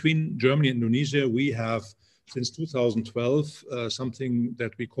all, between Germany and Indonesia, we have, since 2012, something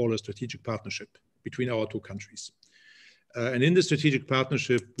that we call a strategic partnership between our two countries. And in the strategic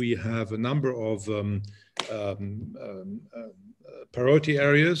partnership, we have a number of priority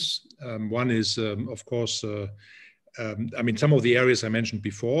areas. One is, of course, I mean, some of the areas I mentioned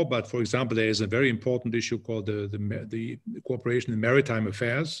before, but for example, there is a very important issue called the cooperation in maritime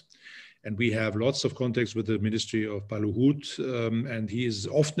affairs. And we have lots of contacts with the Ministry of Baluhut, and he is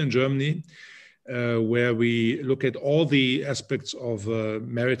often in Germany, where we look at all the aspects of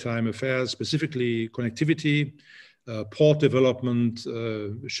maritime affairs, specifically connectivity, port development,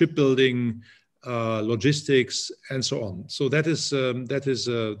 shipbuilding, logistics, and so on. So that is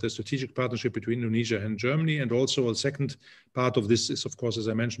the strategic partnership between Indonesia and Germany. And also a second part of this is, of course, as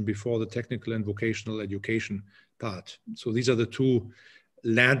I mentioned before, the technical and vocational education part. So these are the two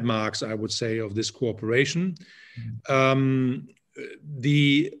landmarks, I would say, of this cooperation.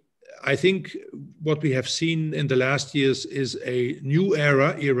 I think what we have seen in the last years is a new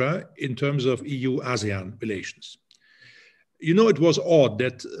era in terms of EU-ASEAN relations. You know, it was odd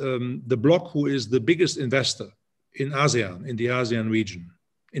that the bloc, who is the biggest investor in ASEAN, in the ASEAN region,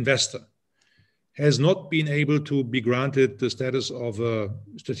 has not been able to be granted the status of a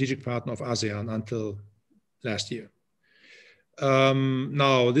strategic partner of ASEAN until last year.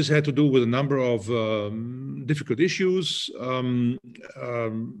 Now, this had to do with a number of difficult issues,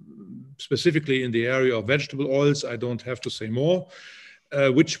 specifically in the area of vegetable oils. I don't have to say more,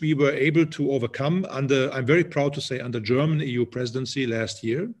 which we were able to overcome under, I'm very proud to say, under German EU presidency last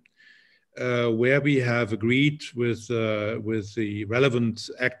year, where we have agreed with the relevant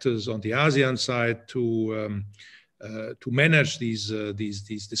actors on the ASEAN side to manage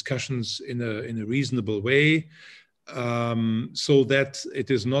these discussions in a reasonable way. So that it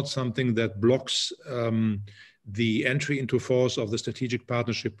is not something that blocks the entry into force of the strategic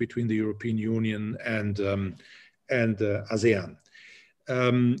partnership between the European Union and ASEAN.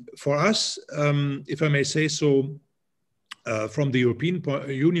 For us, if I may say so, from the European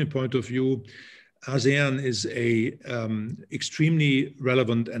Union point of view, ASEAN is a extremely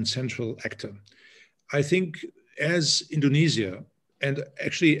relevant and central actor. I think as Indonesia and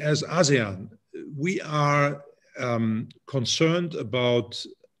actually as ASEAN, we are concerned about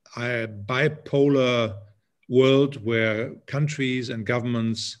a bipolar world where countries and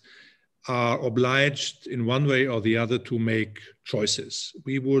governments are obliged in one way or the other to make choices.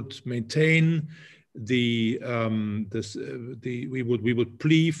 We would maintain we would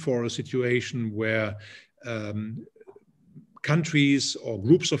plea for a situation where countries or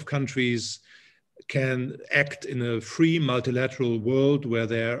groups of countries can act in a free multilateral world where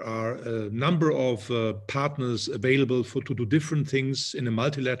there are a number of partners available to do different things in a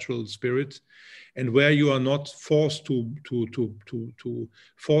multilateral spirit, and where you are not forced to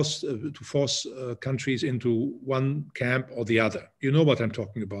force countries into one camp or the other. You know what I'm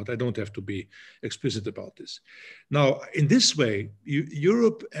talking about. I don't have to be explicit about this. Now, in this way,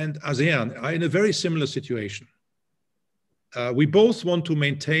 Europe and ASEAN are in a very similar situation. We both want to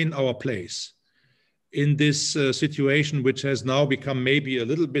maintain our place in this situation, which has now become maybe a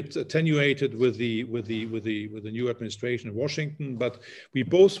little bit attenuated with the new administration in Washington, but we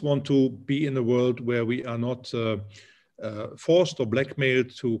both want to be in a world where we are not forced or blackmailed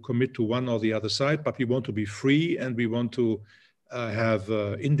to commit to one or the other side, but we want to be free, and we want to have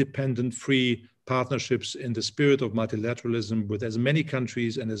independent, free partnerships in the spirit of multilateralism with as many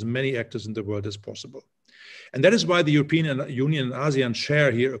countries and as many actors in the world as possible. And that is why the European Union and ASEAN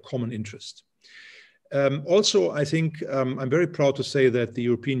share here a common interest. Also, I think I'm very proud to say that the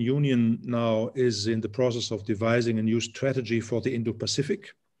European Union now is in the process of devising a new strategy for the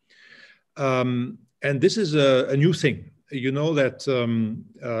Indo-Pacific. And this is a new thing. You know that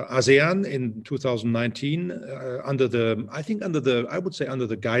ASEAN in 2019, under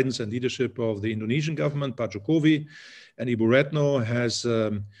the guidance and leadership of the Indonesian government, Pak Jokowi and Ibu Retno, has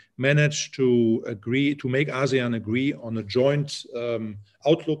managed to make ASEAN agree on a joint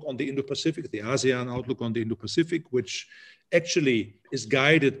outlook on the Indo-Pacific, the ASEAN outlook on the Indo-Pacific, which actually is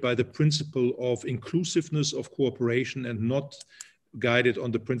guided by the principle of inclusiveness of cooperation and not guided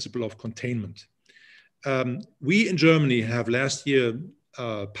on the principle of containment. We in Germany have last year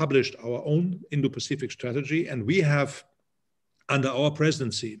published our own Indo-Pacific strategy, and we have, under our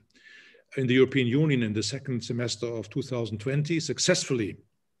presidency in the European Union in the second semester of 2020, successfully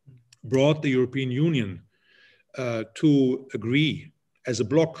brought the European Union to agree as a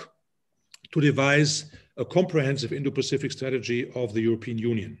bloc to devise a comprehensive Indo-Pacific strategy of the European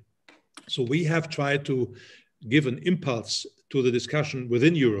Union. So we have tried to give an impulse to the discussion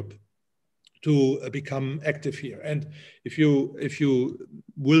within Europe to become active here. And if you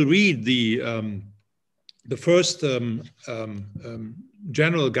will read the first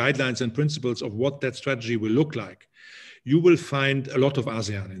general guidelines and principles of what that strategy will look like, you will find a lot of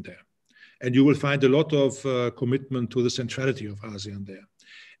ASEAN in there. And you will find a lot of commitment to the centrality of ASEAN there.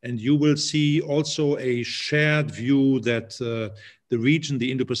 And you will see also a shared view that the region,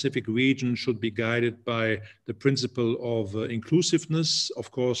 the Indo-Pacific region, should be guided by the principle of inclusiveness,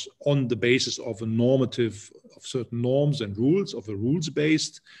 of course, on the basis of a normative, of certain norms and rules, of a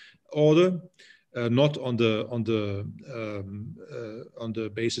rules-based order, not on the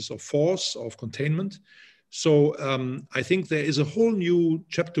basis of force, of containment. So I think there is a whole new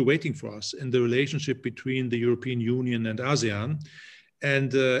chapter waiting for us in the relationship between the European Union and ASEAN.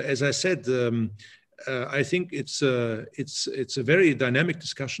 And as I said, I think it's a very dynamic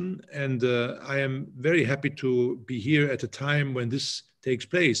discussion, and I am very happy to be here at a time when this takes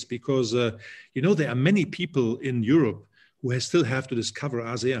place, because you know, there are many people in Europe who still have to discover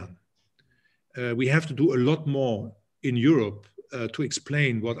ASEAN. We have to do a lot more in Europe to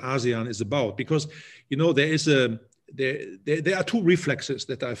explain what ASEAN is about, because you know, there are two reflexes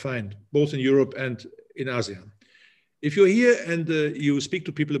that I find both in Europe and in ASEAN. If you're here and you speak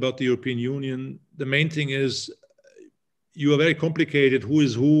to people about the European Union, the main thing is you are very complicated. Who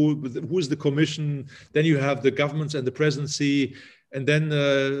is the Commission? Then you have the governments and the presidency, and then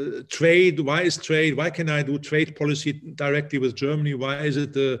trade. Why is trade? Why can I do trade policy directly with Germany? Why is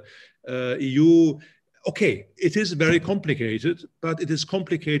it the EU? Okay, it is very complicated, but it is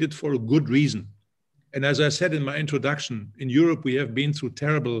complicated for a good reason. And as I said in my introduction, in Europe we have been through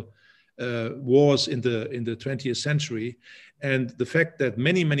terrible wars in the 20th century, and the fact that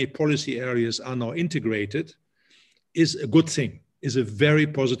many policy areas are now integrated is a good thing, is a very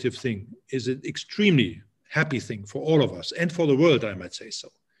positive thing, is an extremely happy thing for all of us and for the world, I might say so.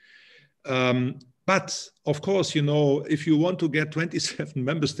 But of course, you know, if you want to get 27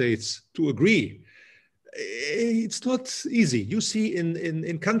 member states to agree, it's not easy. You see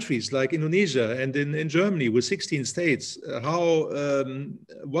in countries like Indonesia and in Germany with 16 states,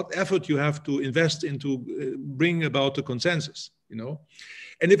 what effort you have to invest into bring about a consensus, you know.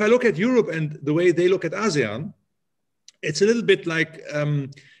 And if I look at Europe and the way they look at ASEAN, it's a little bit like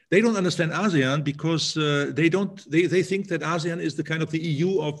they don't understand ASEAN because they think that ASEAN is the kind of the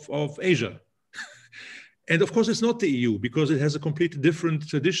EU of Asia. And of course, it's not the EU, because it has a completely different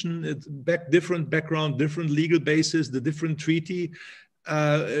tradition, different background, different legal basis, the different treaty.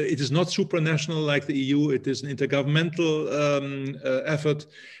 It is not supranational like the EU. It is an intergovernmental effort.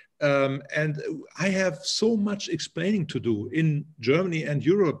 And I have so much explaining to do in Germany and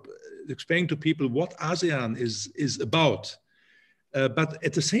Europe, explaining to people what ASEAN is about. But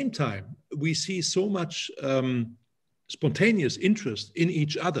at the same time, we see so much spontaneous interest in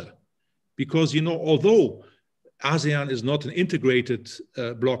each other. Because, you know, although ASEAN is not an integrated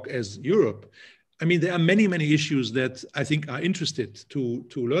bloc as Europe, I mean, there are many issues that I think are interested to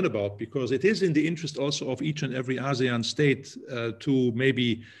learn about, because it is in the interest also of each and every ASEAN state to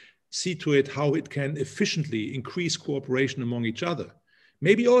maybe see to it how it can efficiently increase cooperation among each other.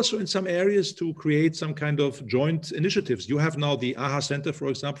 Maybe also in some areas to create some kind of joint initiatives. You have now the AHA Center, for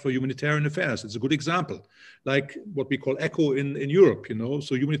example, for Humanitarian Affairs. It's a good example, like what we call ECHO in Europe, you know.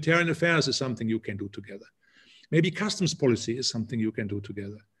 So humanitarian affairs is something you can do together. Maybe customs policy is something you can do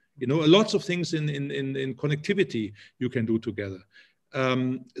together. You know, lots of things in connectivity you can do together.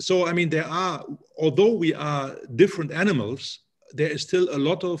 So, I mean, there are, although we are different animals, there is still a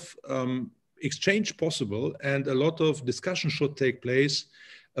lot of exchange possible, and a lot of discussion should take place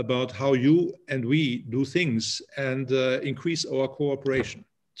about how you and we do things and increase our cooperation.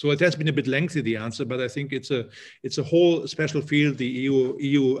 So it has been a bit lengthy, the answer, but I think it's a whole special field, the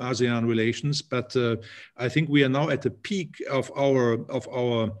EU-ASEAN relations. But I think we are now at the peak of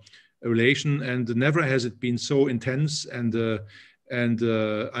our relation, and never has it been so intense. And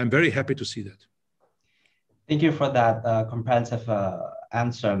I'm very happy to see that. Thank you for that comprehensive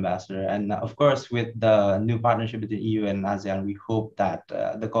answer, Ambassador. And of course, with the new partnership between EU and ASEAN, we hope that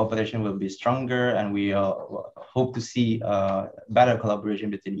the cooperation will be stronger, and we hope to see better collaboration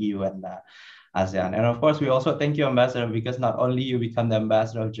between EU and ASEAN. And of course, we also thank you, Ambassador, because not only you become the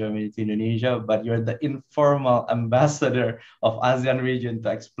ambassador of Germany to Indonesia, but you're the informal ambassador of ASEAN region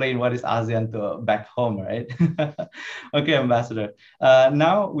to explain what is ASEAN to back home, right? Okay, Ambassador.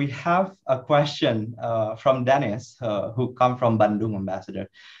 Now we have a question from Dennis, who come from Bandung, Ambassador.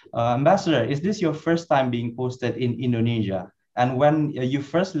 Ambassador, is this your first time being posted in Indonesia? And when you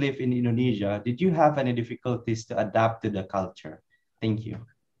first lived in Indonesia, did you have any difficulties to adapt to the culture? Thank you.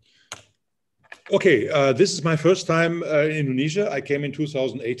 Okay, this is my first time in Indonesia. I came in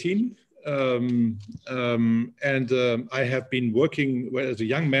 2018. I have been working, well, as a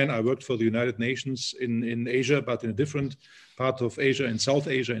young man, I worked for the United Nations in Asia, but in a different part of Asia, in South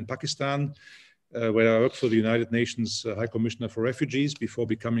Asia, in Pakistan, where I worked for the United Nations High Commissioner for Refugees before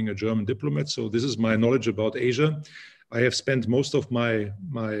becoming a German diplomat. So this is my knowledge about Asia. I have spent most of my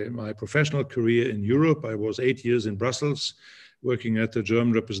professional career in Europe. I was 8 years in Brussels, working at the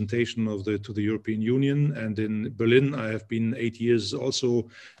German representation to the European Union. And in Berlin, I have been 8 years also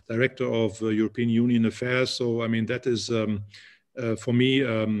director of European Union affairs. So, I mean, that is, for me,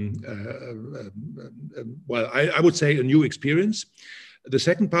 well, I would say a new experience. The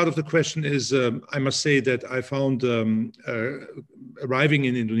second part of the question is, I must say that I found arriving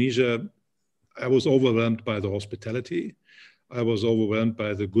in Indonesia, I was overwhelmed by the hospitality. I was overwhelmed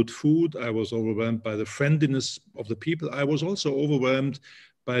by the good food. I was overwhelmed by the friendliness of the people. I was also overwhelmed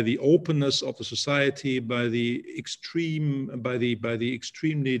by the openness of the society, by the extremely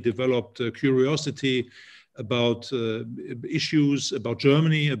developed curiosity about issues, about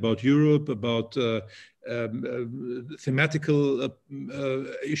Germany, about Europe, about thematical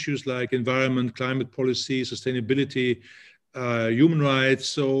issues like environment, climate policy, sustainability, human rights.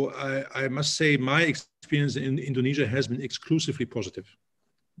 So I must say my experience in Indonesia has been exclusively positive.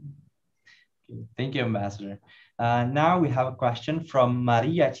 Thank you, Ambassador. Now we have a question from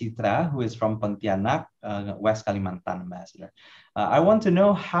Maria Citra, who is from Pontianak, West Kalimantan, Ambassador. I want to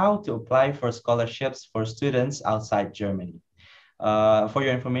know how to apply for scholarships for students outside Germany. For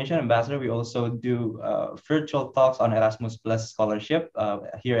your information, Ambassador, we also do virtual talks on Erasmus Plus scholarship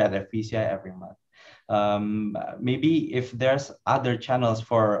here at FPCI every month. Maybe if there's other channels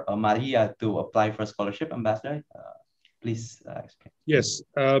for Maria to apply for scholarship, Ambassador, please explain. Yes,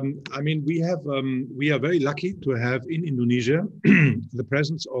 I mean, we are very lucky to have in Indonesia the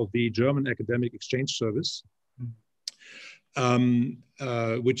presence of the German Academic Exchange Service,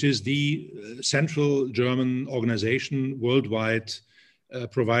 which is the central German organization worldwide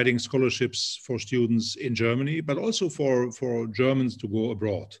providing scholarships for students in Germany, but also for Germans to go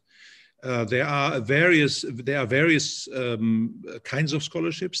abroad. There are various kinds of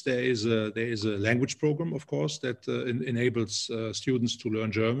scholarships. There is a language program, of course, that enables students to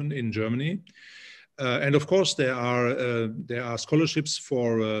learn German in Germany, and of course there are scholarships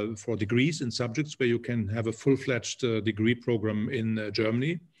for degrees in subjects where you can have a full-fledged degree program in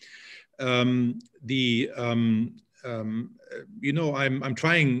Germany. You know, I'm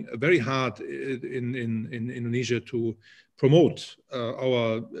trying very hard in Indonesia to promote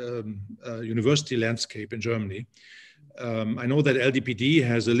our university landscape in Germany. I know that LDPD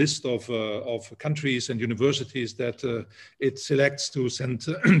has a list of countries and universities that it selects to send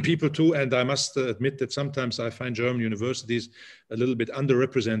people to, and I must admit that sometimes I find German universities a little bit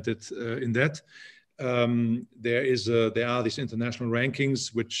underrepresented in that. There are these international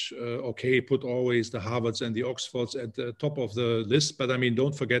rankings which, okay, put always the Harvards and the Oxfords at the top of the list, but I mean,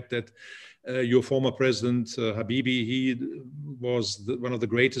 don't forget that your former president, Habibi, he was one of the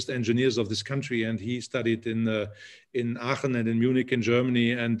greatest engineers of this country, and he studied in Aachen and in Munich in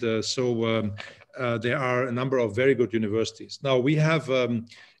Germany, and so there are a number of very good universities. Now, we have,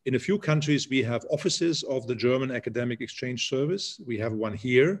 in a few countries, we have offices of the German Academic Exchange Service. We have one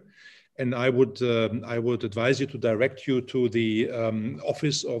here. And I would advise you to direct you to the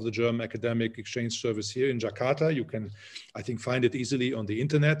office of the German Academic Exchange Service here in Jakarta. You can, I think, find it easily on the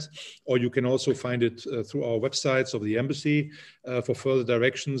internet, or you can also find it through our websites of the embassy for further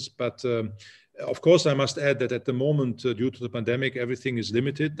directions. But of course, I must add that at the moment, due to the pandemic, everything is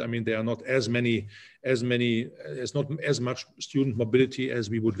limited. I mean, there are not as much student mobility as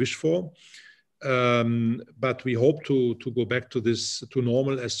we would wish for. But we hope to go back to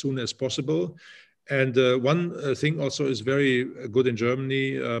normal as soon as possible. And one thing also is very good in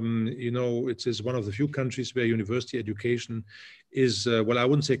Germany. You know, it is one of the few countries where university education is, well, I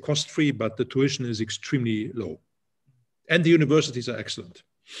wouldn't say cost-free, but the tuition is extremely low. And the universities are excellent.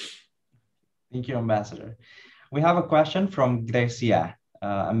 Thank you, Ambassador. We have a question from Grecia.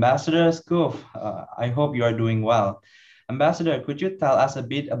 Ambassador Schoof, I hope you are doing well. Ambassador, could you tell us a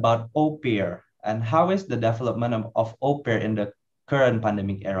bit about au pair? And how is the development of au pair in the current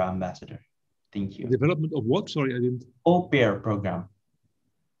pandemic era, Ambassador? Thank you. Development of what? Sorry, I didn't. Au pair program.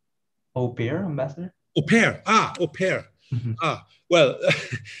 Au pair, Ambassador? Au pair. Au pair. Well,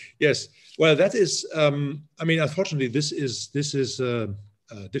 yes. Well, that is. I mean, unfortunately, this is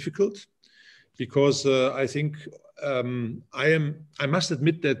difficult because I think I must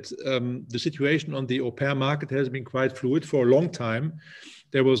admit that the situation on the au pair market has been quite fluid for a long time.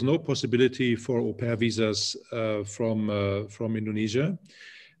 There was no possibility for au pair visas from Indonesia.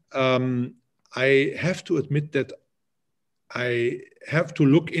 I have to admit that I have to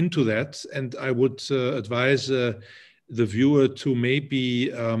look into that, and I would advise the viewer to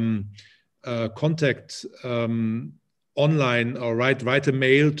maybe contact online or write a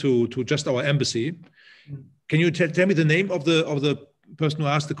mail to just our embassy. Can you tell me the name of the person who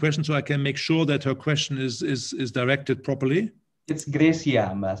asked the question so I can make sure that her question is directed properly? It's Gracia,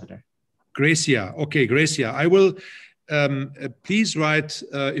 Ambassador. Gracia. Okay, Gracia. I will please write,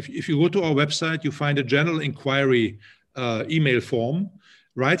 if you go to our website, you find a general inquiry email form.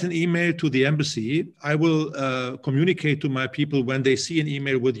 Write an email to the embassy. I will communicate to my people when they see an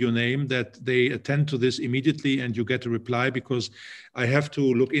email with your name that they attend to this immediately and you get a reply, because I have to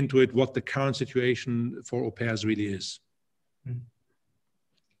look into it, what the current situation for au pairs really is.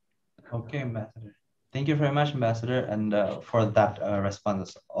 Okay, Ambassador. Thank you very much, Ambassador, and for that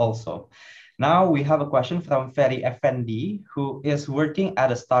response also. Now we have a question from Ferry Effendi, who is working at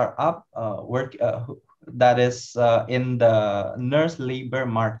a startup that is in the nurse labor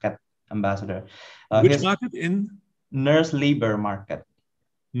market, Ambassador. Which market? In nurse labor market.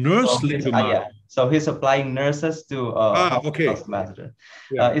 Nurse labor market. Yeah. So he's applying nurses to hospitals, Ambassador.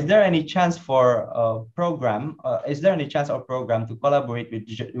 Yeah. Is there any chance for a program? Is there any chance or program to collaborate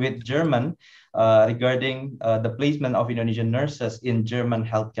with German regarding the placement of Indonesian nurses in German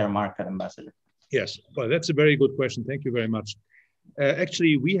healthcare market, Ambassador? Yes. Well, that's a very good question. Thank you very much.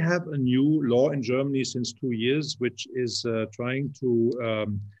 Actually, we have a new law in Germany since 2 years, which is trying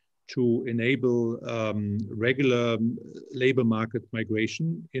to enable regular labor market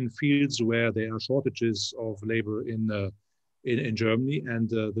migration in fields where there are shortages of labor in Germany, and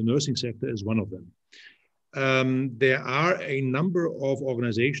the nursing sector is one of them. There are a number of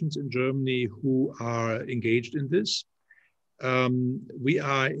organizations in Germany who are engaged in this. We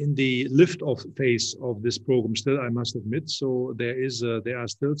are in the lift-off phase of this program still, I must admit. So there are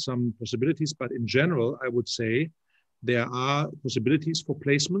still some possibilities, but in general, I would say there are possibilities for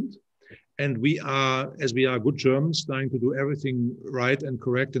placement. And we are, as we are good Germans, trying to do everything right and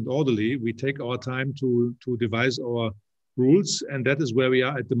correct and orderly. We take our time to devise our rules, and that is where we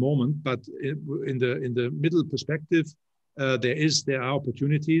are at the moment. But in the middle perspective, there are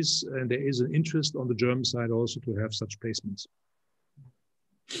opportunities, and there is an interest on the German side also to have such placements.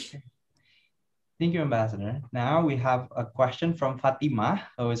 Okay. Thank you, Ambassador. Now we have a question from Fatima,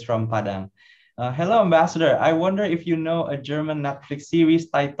 who is from Padang. Hello, Ambassador. I wonder if you know a German Netflix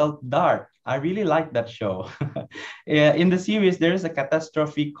series titled Dark. I really like that show. In the series, there is a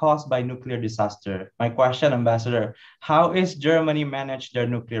catastrophe caused by nuclear disaster. My question, Ambassador, how is Germany manage their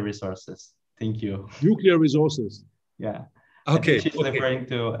nuclear resources? Thank you. Nuclear resources. Yeah. Okay. She's referring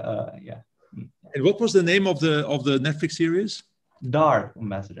to yeah. And what was the name of the Netflix series? Dark,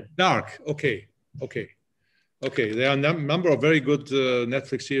 Ambassador. Dark. Okay. There are a number of very good German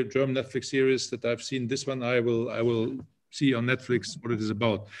Netflix series that I've seen. This one I will see on Netflix what it is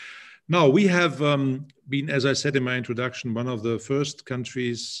about. Now, we have been, as I said in my introduction, one of the first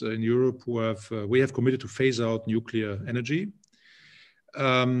countries in Europe who we have committed to phase out nuclear energy.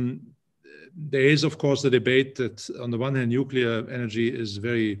 There is, of course, the debate that on the one hand, nuclear energy is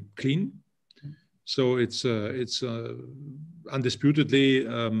very clean. So it's undisputedly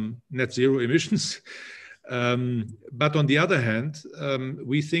net zero emissions. But on the other hand,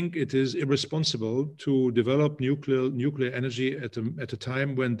 we think it is irresponsible to develop nuclear energy at a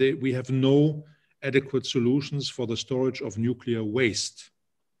time when we have no adequate solutions for the storage of nuclear waste.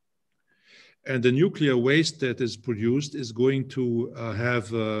 And the nuclear waste that is produced is going to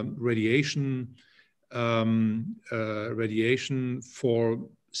have radiation for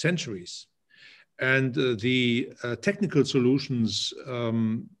centuries. And the technical solutions,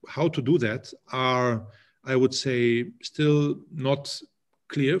 how to do that, are, I would say, still not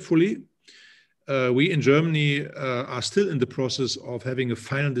clear fully. We in Germany are still in the process of having a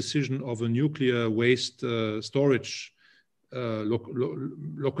final decision of a nuclear waste storage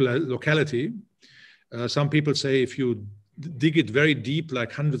locality. Some people say if you dig it very deep,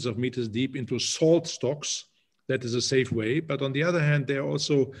 like hundreds of meters deep into salt stocks, that is a safe way. But on the other hand, there are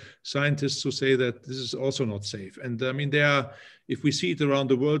also scientists who say that this is also not safe. And I mean, if we see it around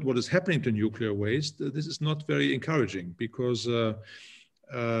the world, what is happening to nuclear waste, this is not very encouraging, because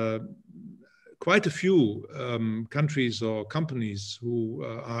quite a few countries or companies who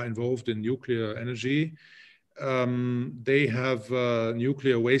are involved in nuclear energy, they have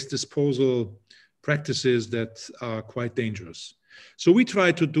nuclear waste disposal practices that are quite dangerous. So we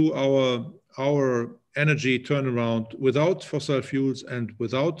try to do our energy turnaround without fossil fuels and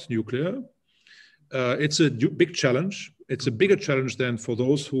without nuclear. It's a big challenge. It's a bigger challenge than for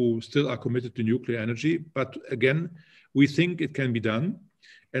those who still are committed to nuclear energy. But again, we think it can be done,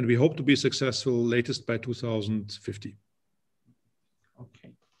 and we hope to be successful latest by 2050.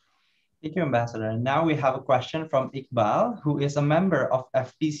 Okay. Thank you, Ambassador. Now we have a question from Iqbal, who is a member of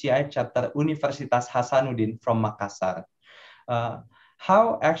FPCI chapter Universitas Hasanuddin from Makassar.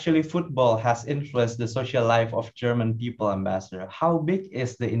 how actually football has influenced the social life of German people, Ambassador? How big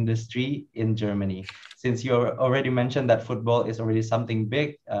is the industry in Germany? Since you already mentioned that football is already something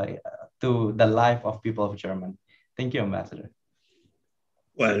big to the life of people of Germany. Thank you, Ambassador.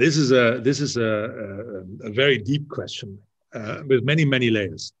 Well, this is a very deep question with many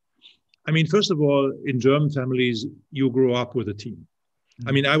layers. I mean, first of all, in German families, you grow up with a team.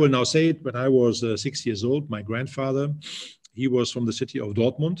 I mean, I will now say it. When I was 6 years old, my grandfather, he was from the city of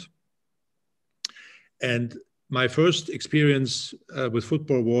Dortmund, and my first experience with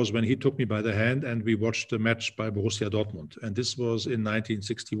football was when he took me by the hand and we watched a match by Borussia Dortmund, and this was in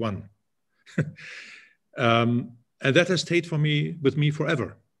 1961. And that has stayed with me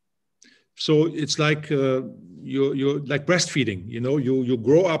forever. So it's like you're like breastfeeding. You know, you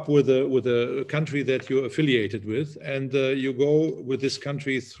grow up with a country that you're affiliated with, and you go with this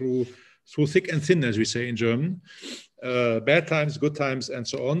country through thick and thin, as we say in German, bad times, good times, and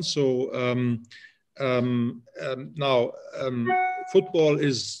so on. So now football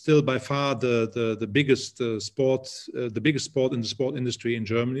is still by far the biggest sport, the biggest sport in the sport industry in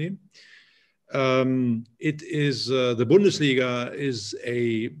Germany. It is the Bundesliga is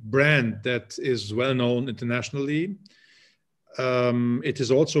a brand that is well known internationally. It is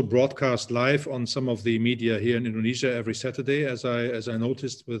also broadcast live on some of the media here in Indonesia every Saturday, as I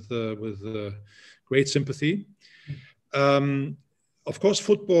noticed with great sympathy. Of course,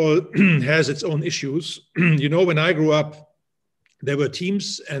 football has its own issues. You know, when I grew up, there were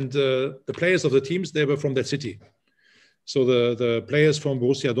teams, and the players of the teams, they were from that city. So the players from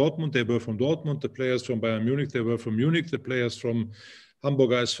Borussia Dortmund, they were from Dortmund. The players from Bayern Munich, they were from Munich. The players from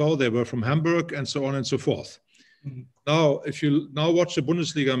Hamburger SV, they were from Hamburg, and so on and so forth. Mm-hmm. Now, if you now watch a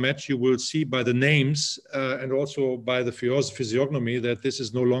Bundesliga match, you will see by the names and also by the physiognomy that this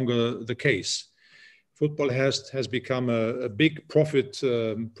is no longer the case. Football has become a big profit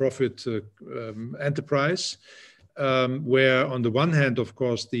enterprise, where on the one hand, of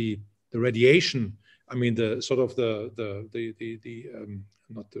course, the radiation, I mean, the sort of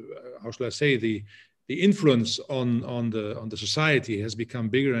how shall I say, the influence on the society has become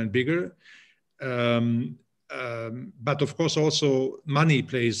bigger and bigger. But of course, also money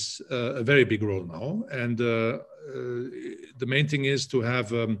plays a very big role now, and the main thing is to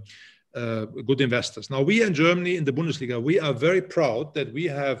have good investors. Now, we in Germany, in the Bundesliga, we are very proud that we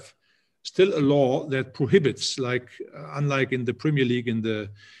have still a law that prohibits, like unlike in the Premier League in the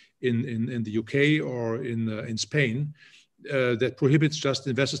UK or in Spain, that prohibits just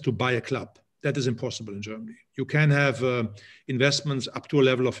investors to buy a club. That is impossible in Germany. You can have investments up to a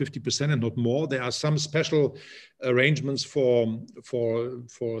level of 50% and not more. There are some special arrangements for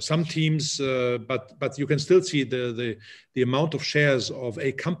some teams, but you can still see the amount of shares of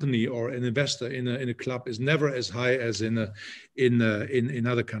a company or an investor in a club is never as high as in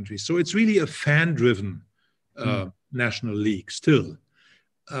other countries. So it's really a fan-driven national league still,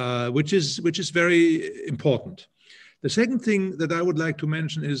 which is very important. The second thing that I would like to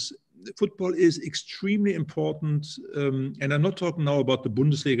mention is football is extremely important, and I'm not talking now about the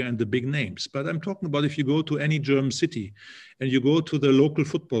Bundesliga and the big names, but I'm talking about if you go to any German city and you go to the local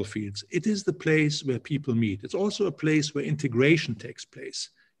football fields, it is the place where people meet. It's also a place where integration takes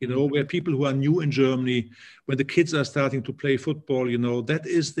place, you know, where people who are new in Germany, when the kids are starting to play football, you know, that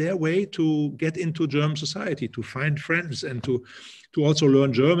is their way to get into German society, to find friends and to also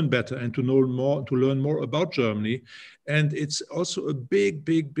learn German better and to learn more about Germany. And it's also a big,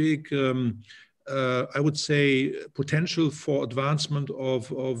 I would say, potential for advancement of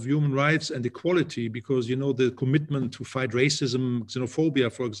human rights and equality, because, you know, the commitment to fight racism,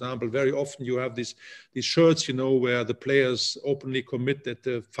 xenophobia, for example, very often you have these shirts, you know, where the players openly commit that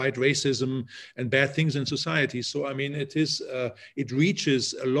they fight racism and bad things in society. So, I mean, it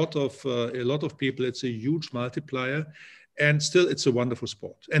reaches a lot of people. It's a huge multiplier. And still, it's a wonderful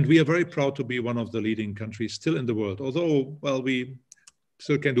sport. And we are very proud to be one of the leading countries still in the world, although, well, we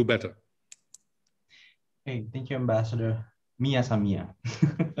still can do better. Okay, thank you, Ambassador. Mia Samia.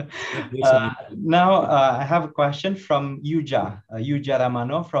 Now, I have a question from Yuja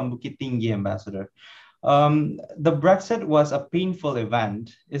Ramano from Bukit Tinggi, Ambassador. The Brexit was a painful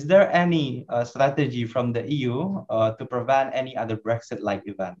event. Is there any strategy from the EU to prevent any other Brexit-like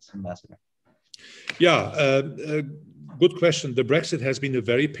events, Ambassador? Yeah, good question. The Brexit has been a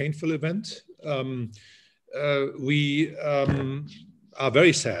very painful event. We are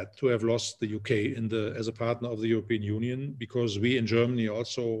very sad to have lost the UK as a partner of the European Union, because we in Germany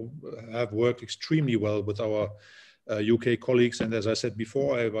also have worked extremely well with our UK colleagues. And as I said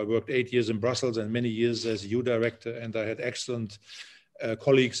before, I worked 8 years in Brussels and many years as EU director, and I had excellent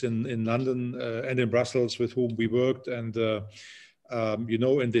colleagues in London and in Brussels with whom we worked. And You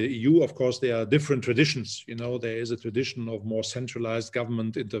know, in the EU, of course, there are different traditions. You know, there is a tradition of more centralized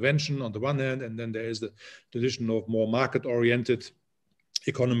government intervention on the one hand, and then there is the tradition of more market-oriented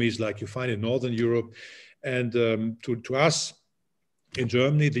economies like you find in Northern Europe. And to us, in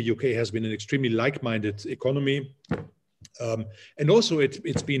Germany, the UK has been an extremely like-minded economy. And also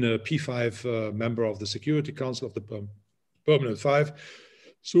it's been a P5 member of the Security Council of the Permanent Five.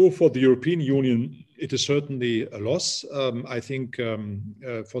 So for the European Union, it is certainly a loss. I think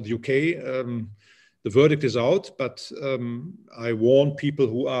for the UK, the verdict is out, but I warn people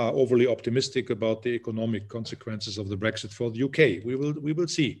who are overly optimistic about the economic consequences of the Brexit for the UK. We will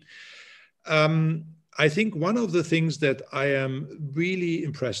see. I think one of the things that I am really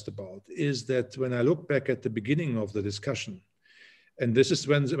impressed about is that when I look back at the beginning of the discussion, and this is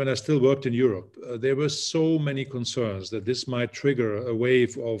when I still worked in Europe, there were so many concerns that this might trigger a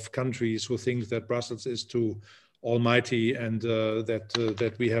wave of countries who think that Brussels is too almighty and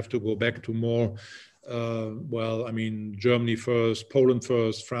that we have to go back to more, well, I mean, Germany first, Poland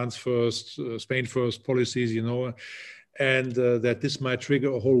first, France first, Spain first policies, you know, and that this might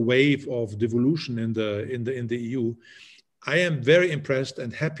trigger a whole wave of devolution in the EU. I am very impressed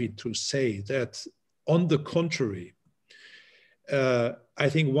and happy to say that, on the contrary, I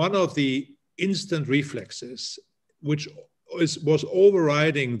think one of the instant reflexes, which was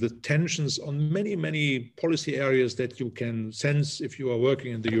overriding the tensions on many, many policy areas that you can sense if you are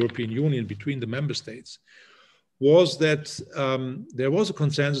working in the European Union between the member states, was that there was a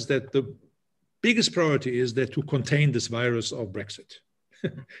consensus that the biggest priority is that to contain this virus of Brexit,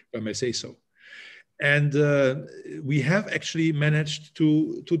 if I may say so. And we have actually managed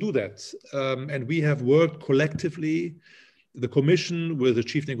to do that. And we have worked collectively, the Commission with the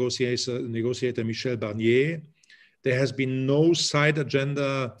chief negotiator Michel Barnier. There has been no side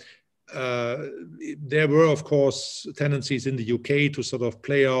agenda. There were, of course, tendencies in the UK to sort of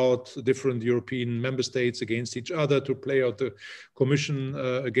play out different European member states against each other, to play out the Commission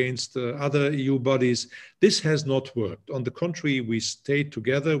against other EU bodies. This has not worked. On the contrary, we stayed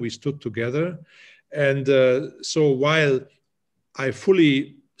together, we stood together. And so while I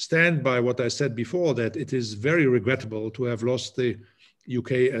fully stand by what I said before, that it is very regrettable to have lost the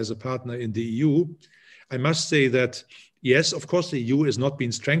UK as a partner in the EU, I must say that, yes, of course, the EU is not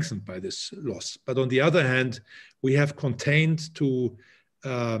being strengthened by this loss. But on the other hand, we have contained to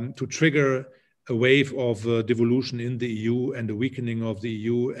trigger a wave of devolution in the EU and a weakening of the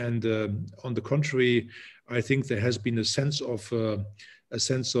EU. And on the contrary, I think there has been a sense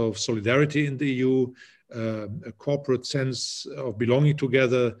of solidarity in the EU, a corporate sense of belonging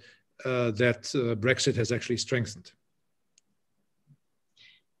together that Brexit has actually strengthened.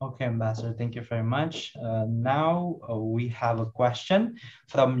 Okay, Ambassador, thank you very much. Now we have a question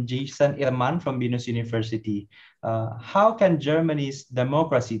from Jason Irman from Binus University. How can Germany's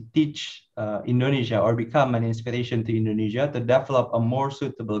democracy teach Indonesia or become an inspiration to Indonesia to develop a more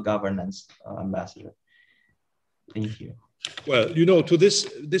suitable governance, Ambassador? Thank you. Well, you know, to this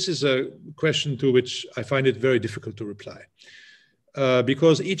is a question to which I find it very difficult to reply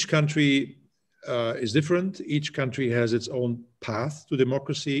because each country is different. Each country has its own path to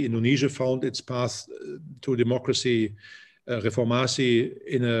democracy. Indonesia found its path to democracy, reformasi,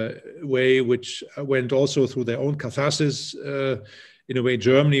 in a way which went also through their own catharsis. In a way,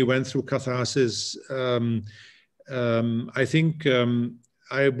 Germany went through catharsis. I think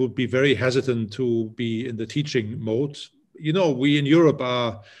I would be very hesitant to be in the teaching mode. You know, we in Europe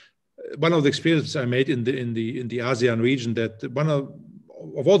are, one of the experiences I made in the ASEAN region, that one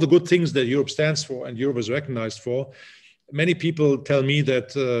of all the good things that Europe stands for and Europe is recognized for, many people tell me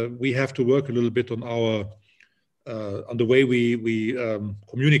that we have to work a little bit on the way we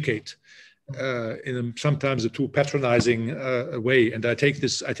communicate in sometimes a too patronizing way, and I take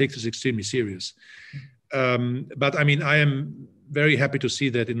this extremely serious. But I mean, I am very happy to see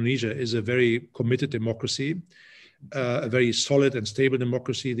that Indonesia is a very committed democracy, a very solid and stable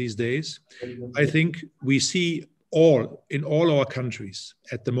democracy these days. I think we see in all our countries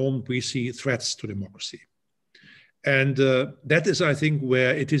at the moment, we see threats to democracy. And that is, I think,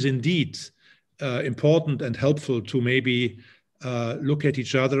 where it is indeed important and helpful to maybe look at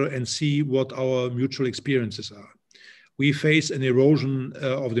each other and see what our mutual experiences are. We face an erosion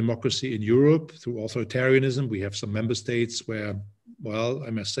of democracy in Europe through authoritarianism. We have some member states where, well, I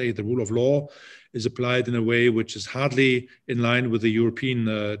must say, the rule of law is applied in a way which is hardly in line with the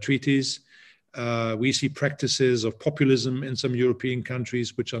European treaties. We see practices of populism in some European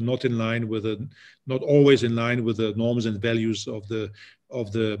countries which are not always in line with the norms and values of the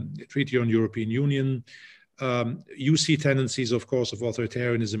Treaty on European Union. You see tendencies, of course, of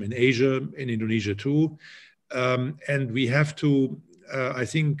authoritarianism in Asia, in Indonesia too. And we have to, I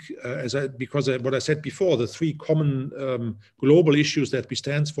think, because what I said before, the three common global issues that we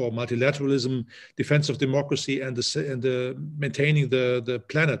stand for: multilateralism, defense of democracy, and the maintaining the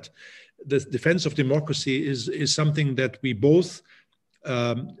planet. The defense of democracy is something that we both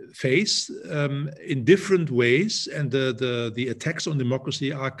face in different ways, and the attacks on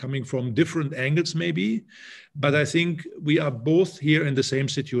democracy are coming from different angles, maybe. But I think we are both here in the same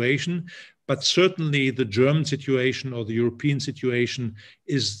situation. But certainly the German situation or the European situation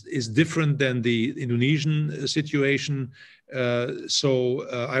is different than the Indonesian situation. I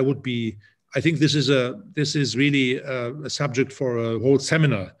think this is really a subject for a whole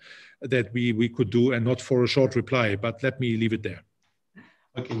seminar that we could do, and not for a short reply. But let me leave it there.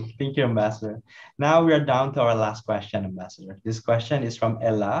 Okay, thank you, Ambassador. Now we are down to our last question, Ambassador. This question is from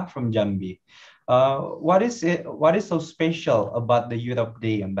Ella from Jambi. What is so special about the Europe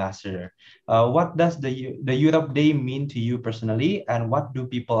Day, Ambassador? What does the Europe Day mean to you personally, and what do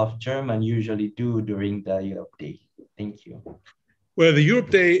people of Germany usually do during the Europe Day? Thank you. Well, the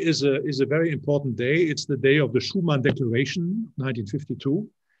Europe Day is a very important day. It's the day of the Schuman Declaration, 1952.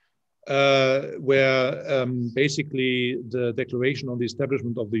 Where basically the declaration on the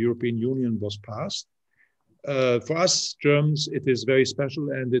establishment of the European Union was passed. For us Germans, it is very special,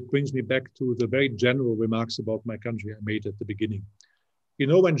 and it brings me back to the very general remarks about my country I made at the beginning. You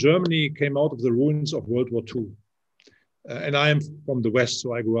know, when Germany came out of the ruins of World War II, and I am from the West,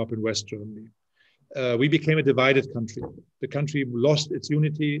 so I grew up in West Germany, we became a divided country. The country lost its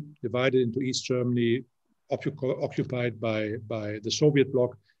unity, divided into East Germany, occupied by the Soviet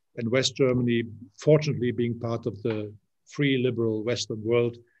bloc, and West Germany, fortunately, being part of the free, liberal Western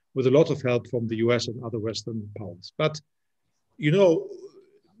world, with a lot of help from the US and other Western powers. But, you know,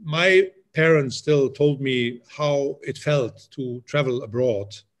 my parents still told me how it felt to travel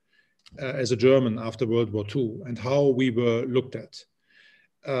abroad as a German after World War II, and how we were looked at,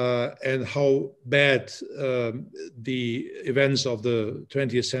 and how bad the events of the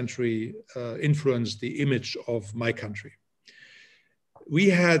 20th century influenced the image of my country. We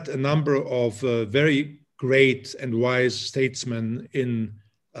had a number of very great and wise statesmen in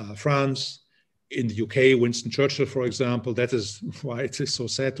France, in the UK, Winston Churchill, for example. That is why it is so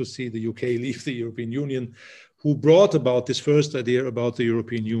sad to see the UK leave the European Union, who brought about this first idea about the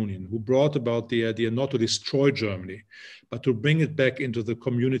European Union, who brought about the idea not to destroy Germany, but to bring it back into the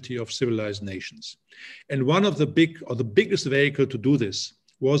community of civilized nations. And one of the biggest vehicle to do this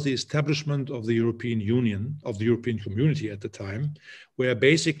was the establishment of the European Union, of the European community at the time, where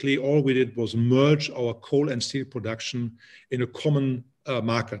basically all we did was merge our coal and steel production in a common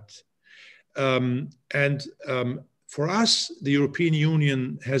market. For us, the European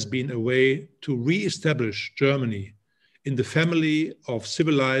Union has been a way to re-establish Germany in the family of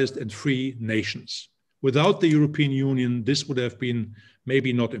civilized and free nations. Without the European Union, this would have been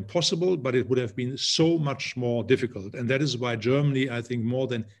maybe not impossible, but it would have been so much more difficult. And that is why Germany, I think more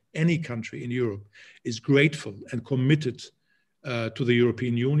than any country in Europe, is grateful and committed to the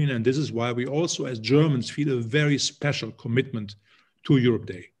European Union. And this is why we also, as Germans, feel a very special commitment to Europe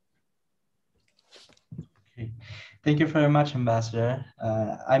Day. Okay. Thank you very much, Ambassador.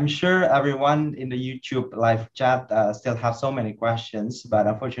 I'm sure everyone in the YouTube live chat still have so many questions, but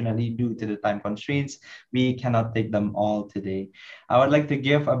unfortunately, due to the time constraints, we cannot take them all today. I would like to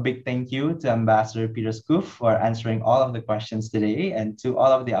give a big thank you to Ambassador Peter Schoof for answering all of the questions today, and to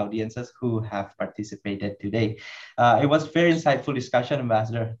all of the audiences who have participated today. It was very insightful discussion,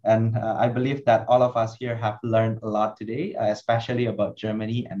 Ambassador, and I believe that all of us here have learned a lot today, especially about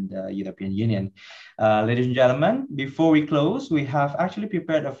Germany and the European Union. Ladies and gentlemen, before we close, we have actually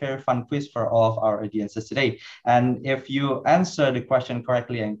prepared a very fun quiz for all of our audiences today. And if you answer the question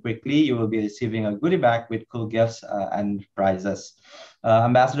correctly and quickly, you will be receiving a goodie bag with cool gifts and prizes.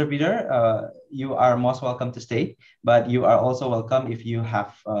 Ambassador Peter, you are most welcome to stay, but you are also welcome if you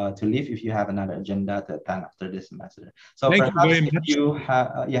have to leave, if you have another agenda to attend after this, Ambassador. So Thank perhaps you very much. If you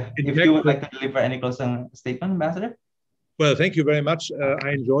have, if you would like to deliver any closing statement, Ambassador. Well, thank you very much. I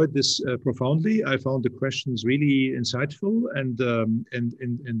enjoyed this profoundly. I found the questions really insightful and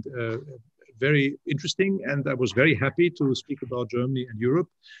very interesting. And I was very happy to speak about Germany and Europe.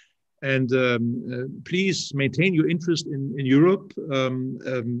 And please maintain your interest in Europe.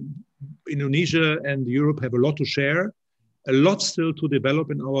 Indonesia and Europe have a lot to share, a lot still to develop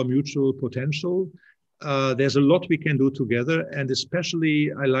in our mutual potential. There's a lot we can do together, and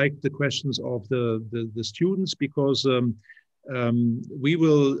especially I like the questions of the students, because we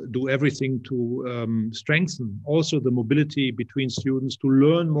will do everything to strengthen also the mobility between students, to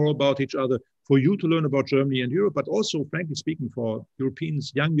learn more about each other, for you to learn about Germany and Europe, but also, frankly speaking, for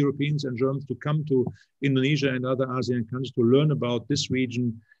Europeans, young Europeans and Germans to come to Indonesia and other ASEAN countries to learn about this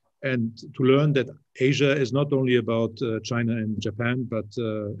region, and to learn that Asia is not only about China and Japan, but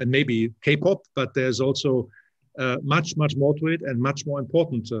and maybe K-pop, but there's also much more to it, and much more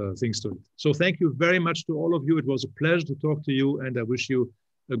important things to it. So thank you very much to all of you. It was a pleasure to talk to you, and I wish you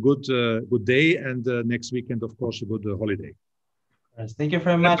a good day, and next weekend, of course, a good holiday. Yes, thank you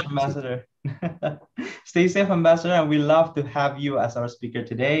very much, Ambassador. Stay safe, Ambassador, and we love to have you as our speaker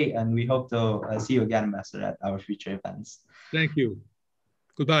today, and we hope to see you again, Ambassador, at our future events. Thank you.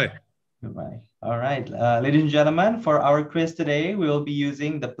 Goodbye. Goodbye. All right, ladies and gentlemen, for our quiz today, we will be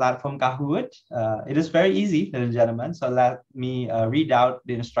using the platform Kahoot. It is very easy, ladies and gentlemen, so let me read out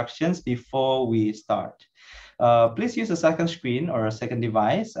the instructions before we start. Please use a second screen or a second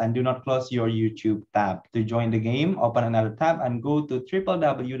device, and do not close your YouTube tab. To join the game, open another tab and go to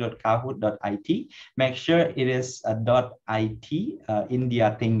www.kahoot.it. Make sure it is .it,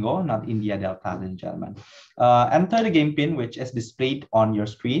 India Tango, not India Delta, ladies and gentlemen. Enter the game pin, which is displayed on your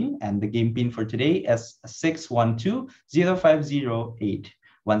screen, and the game pin for today is 612-0508.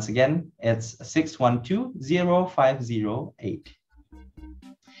 Once again, it's 612-0508.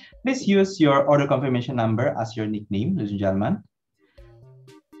 Please use your order confirmation number as your nickname, ladies and gentlemen.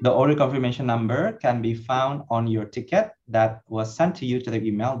 The order confirmation number can be found on your ticket that was sent to you to the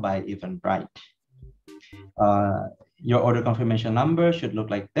email by Eventbrite. Your order confirmation number should look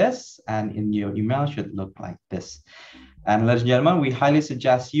like this, and in your email should look like this. And ladies and gentlemen, we highly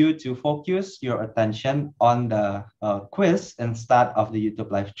suggest you to focus your attention on the quiz instead of the YouTube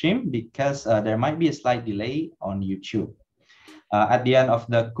live stream, because there might be a slight delay on YouTube. At the end of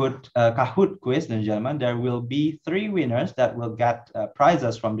the Kahoot quiz, ladies and gentlemen, there will be 3 winners that will get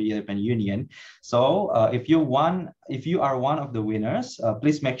prizes from the European Union. So if you are one of the winners,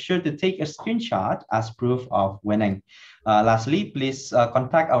 please make sure to take a screenshot as proof of winning. Lastly, please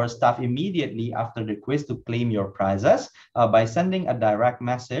contact our staff immediately after the quiz to claim your prizes by sending a direct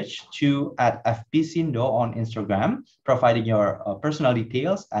message to @FPCindo on Instagram, providing your personal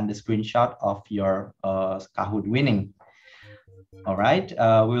details and the screenshot of your Kahoot winning. All right,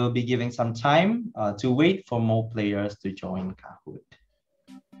 we will be giving some time to wait for more players to join Kahoot.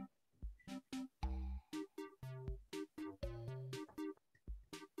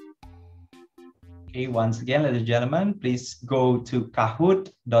 Okay, once again, ladies and gentlemen, please go to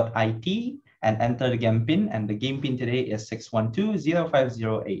kahoot.it and enter the game pin, and the game pin today is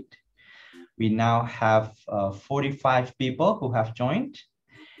 612-0508. We now have 45 people who have joined.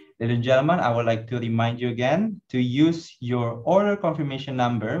 Ladies and gentlemen, I would like to remind you again to use your order confirmation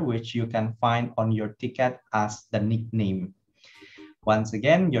number, which you can find on your ticket as the nickname. Once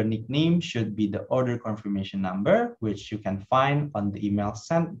again, your nickname should be the order confirmation number, which you can find on the email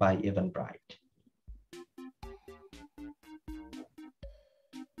sent by Eventbrite.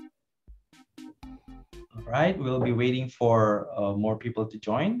 All right, we'll be waiting for more people to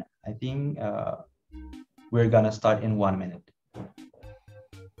join. I think we're gonna start in 1 minute.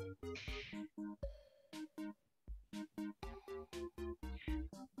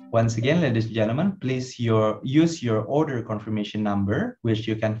 Once again, ladies and gentlemen, please use your order confirmation number, which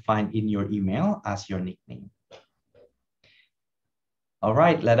you can find in your email as your nickname. All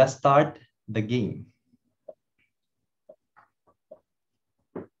right, let us start the game.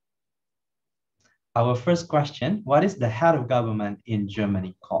 Our first question, what is the head of government in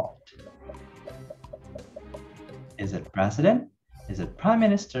Germany called? Is it president? Is it prime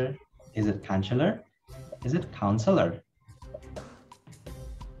minister? Is it chancellor? Is it counselor?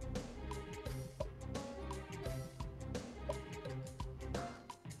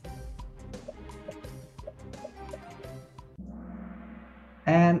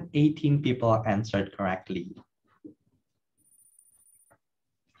 And 18 people answered correctly.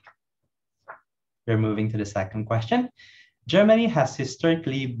 We're moving to the second question. Germany has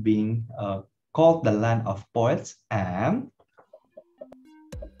historically been called the land of poets and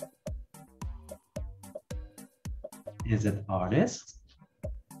is it artists?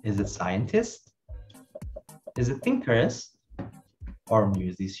 Is it scientists? Is it thinkers or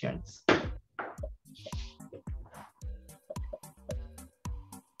musicians?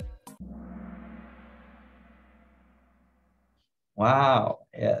 Wow,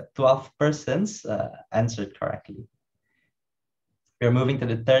 12 persons answered correctly. We're moving to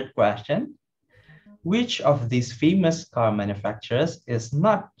the third question. Which of these famous car manufacturers is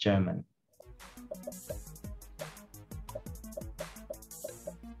not German?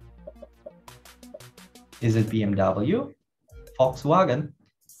 Is it BMW? Volkswagen,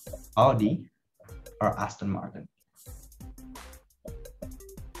 Audi, or Aston Martin?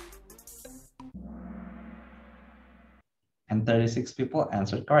 And 36 people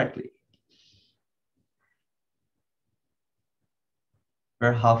answered correctly.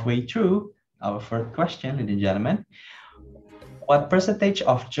 We're halfway through our first question, ladies and gentlemen. What percentage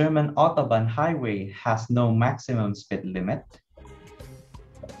of German Autobahn highway has no maximum speed limit?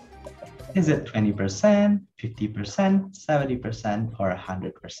 Is it 20%, 50%, 70%, or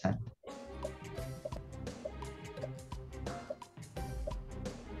 100%?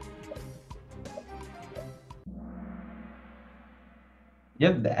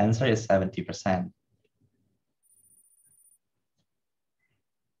 Yep, the answer is 70%.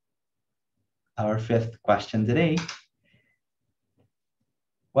 Our fifth question today.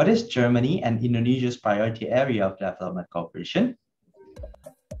 What is Germany and Indonesia's priority area of development cooperation?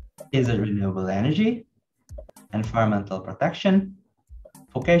 Is it renewable energy, environmental protection,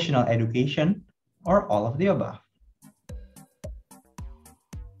 vocational education, or all of the above?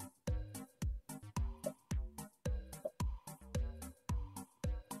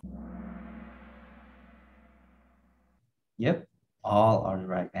 Yep, all are the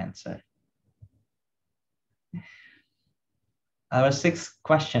right answer. Our sixth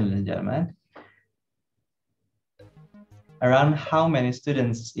question, ladies and gentlemen. Around how many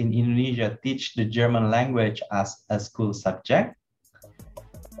students in Indonesia teach the German language as a school subject?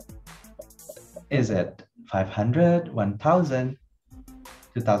 Is it 500, 1,000,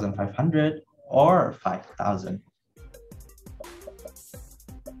 2,500, or 5,000?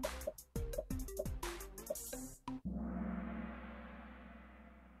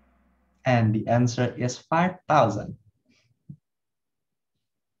 And the answer is 5,000.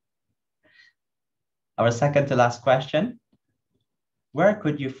 Our second to last question. Where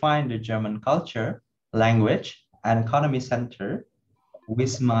could you find the German Culture, Language, and Economy Center,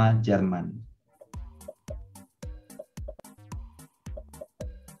 Wisma Jerman?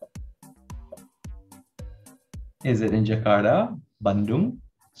 Is it in Jakarta, Bandung,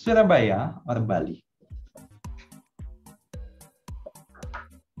 Surabaya, or Bali?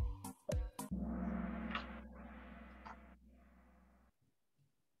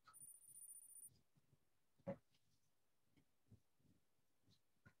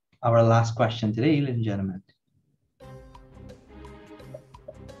 Our last question today, ladies and gentlemen.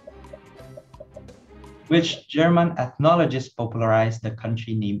 Which German ethnologist popularized the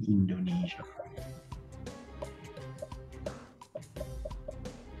country name Indonesia?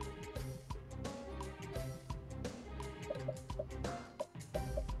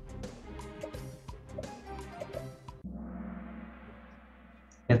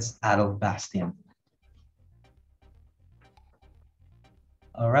 It's Adolf Bastian.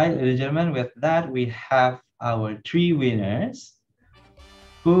 All right, ladies and gentlemen, with that, we have our three winners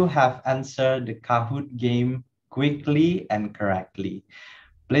who have answered the Kahoot game quickly and correctly.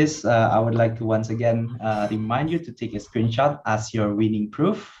 Please, I would like to once again remind you to take a screenshot as your winning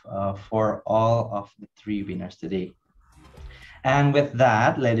proof for all of the three winners today. And with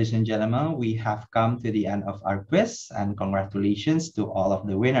that, ladies and gentlemen, we have come to the end of our quiz, and congratulations to all of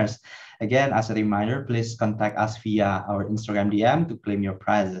the winners. Again, as a reminder, please contact us via our Instagram DM to claim your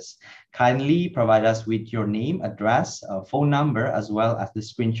prizes. Kindly provide us with your name, address, phone number, as well as the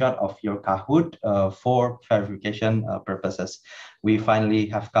screenshot of your Kahoot for verification purposes. We finally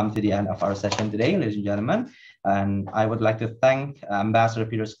have come to the end of our session today, ladies and gentlemen. And I would like to thank Ambassador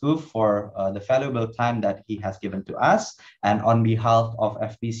Peter Schoof for the valuable time that he has given to us. And on behalf of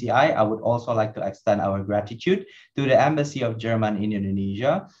FPCI, I would also like to extend our gratitude to the Embassy of Germany in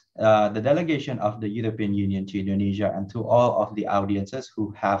Indonesia, the delegation of the European Union to Indonesia, and to all of the audiences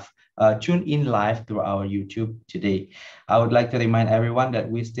who have tuned in live through our YouTube today. I would like to remind everyone that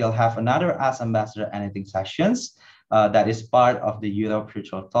we still have another Ask Ambassador Anything sessions that is part of the Europe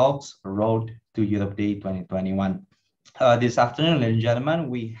Virtual Talks Road to Europe Day 2021. This afternoon, ladies and gentlemen,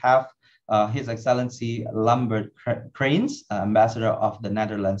 we have His Excellency Lambert Cranes, Ambassador of the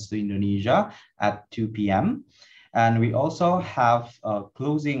Netherlands to Indonesia at 2 p.m. And we also have a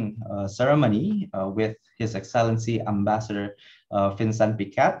closing ceremony with His Excellency Ambassador Vincent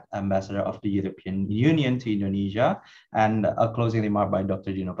Picat, Ambassador of the European Union to Indonesia, and a closing remark by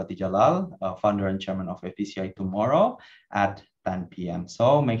Dr. Dino Patijalal, founder and chairman of FPCI, tomorrow at 10 p.m.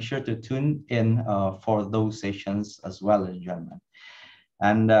 So make sure to tune in for those sessions as well, ladies and gentlemen.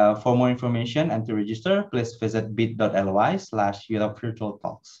 And for more information and to register, please visit bit.ly/Europe Virtual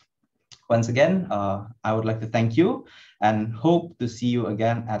Talks. Once again, I would like to thank you and hope to see you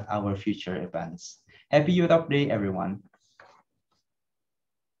again at our future events. Happy Europe Day, everyone.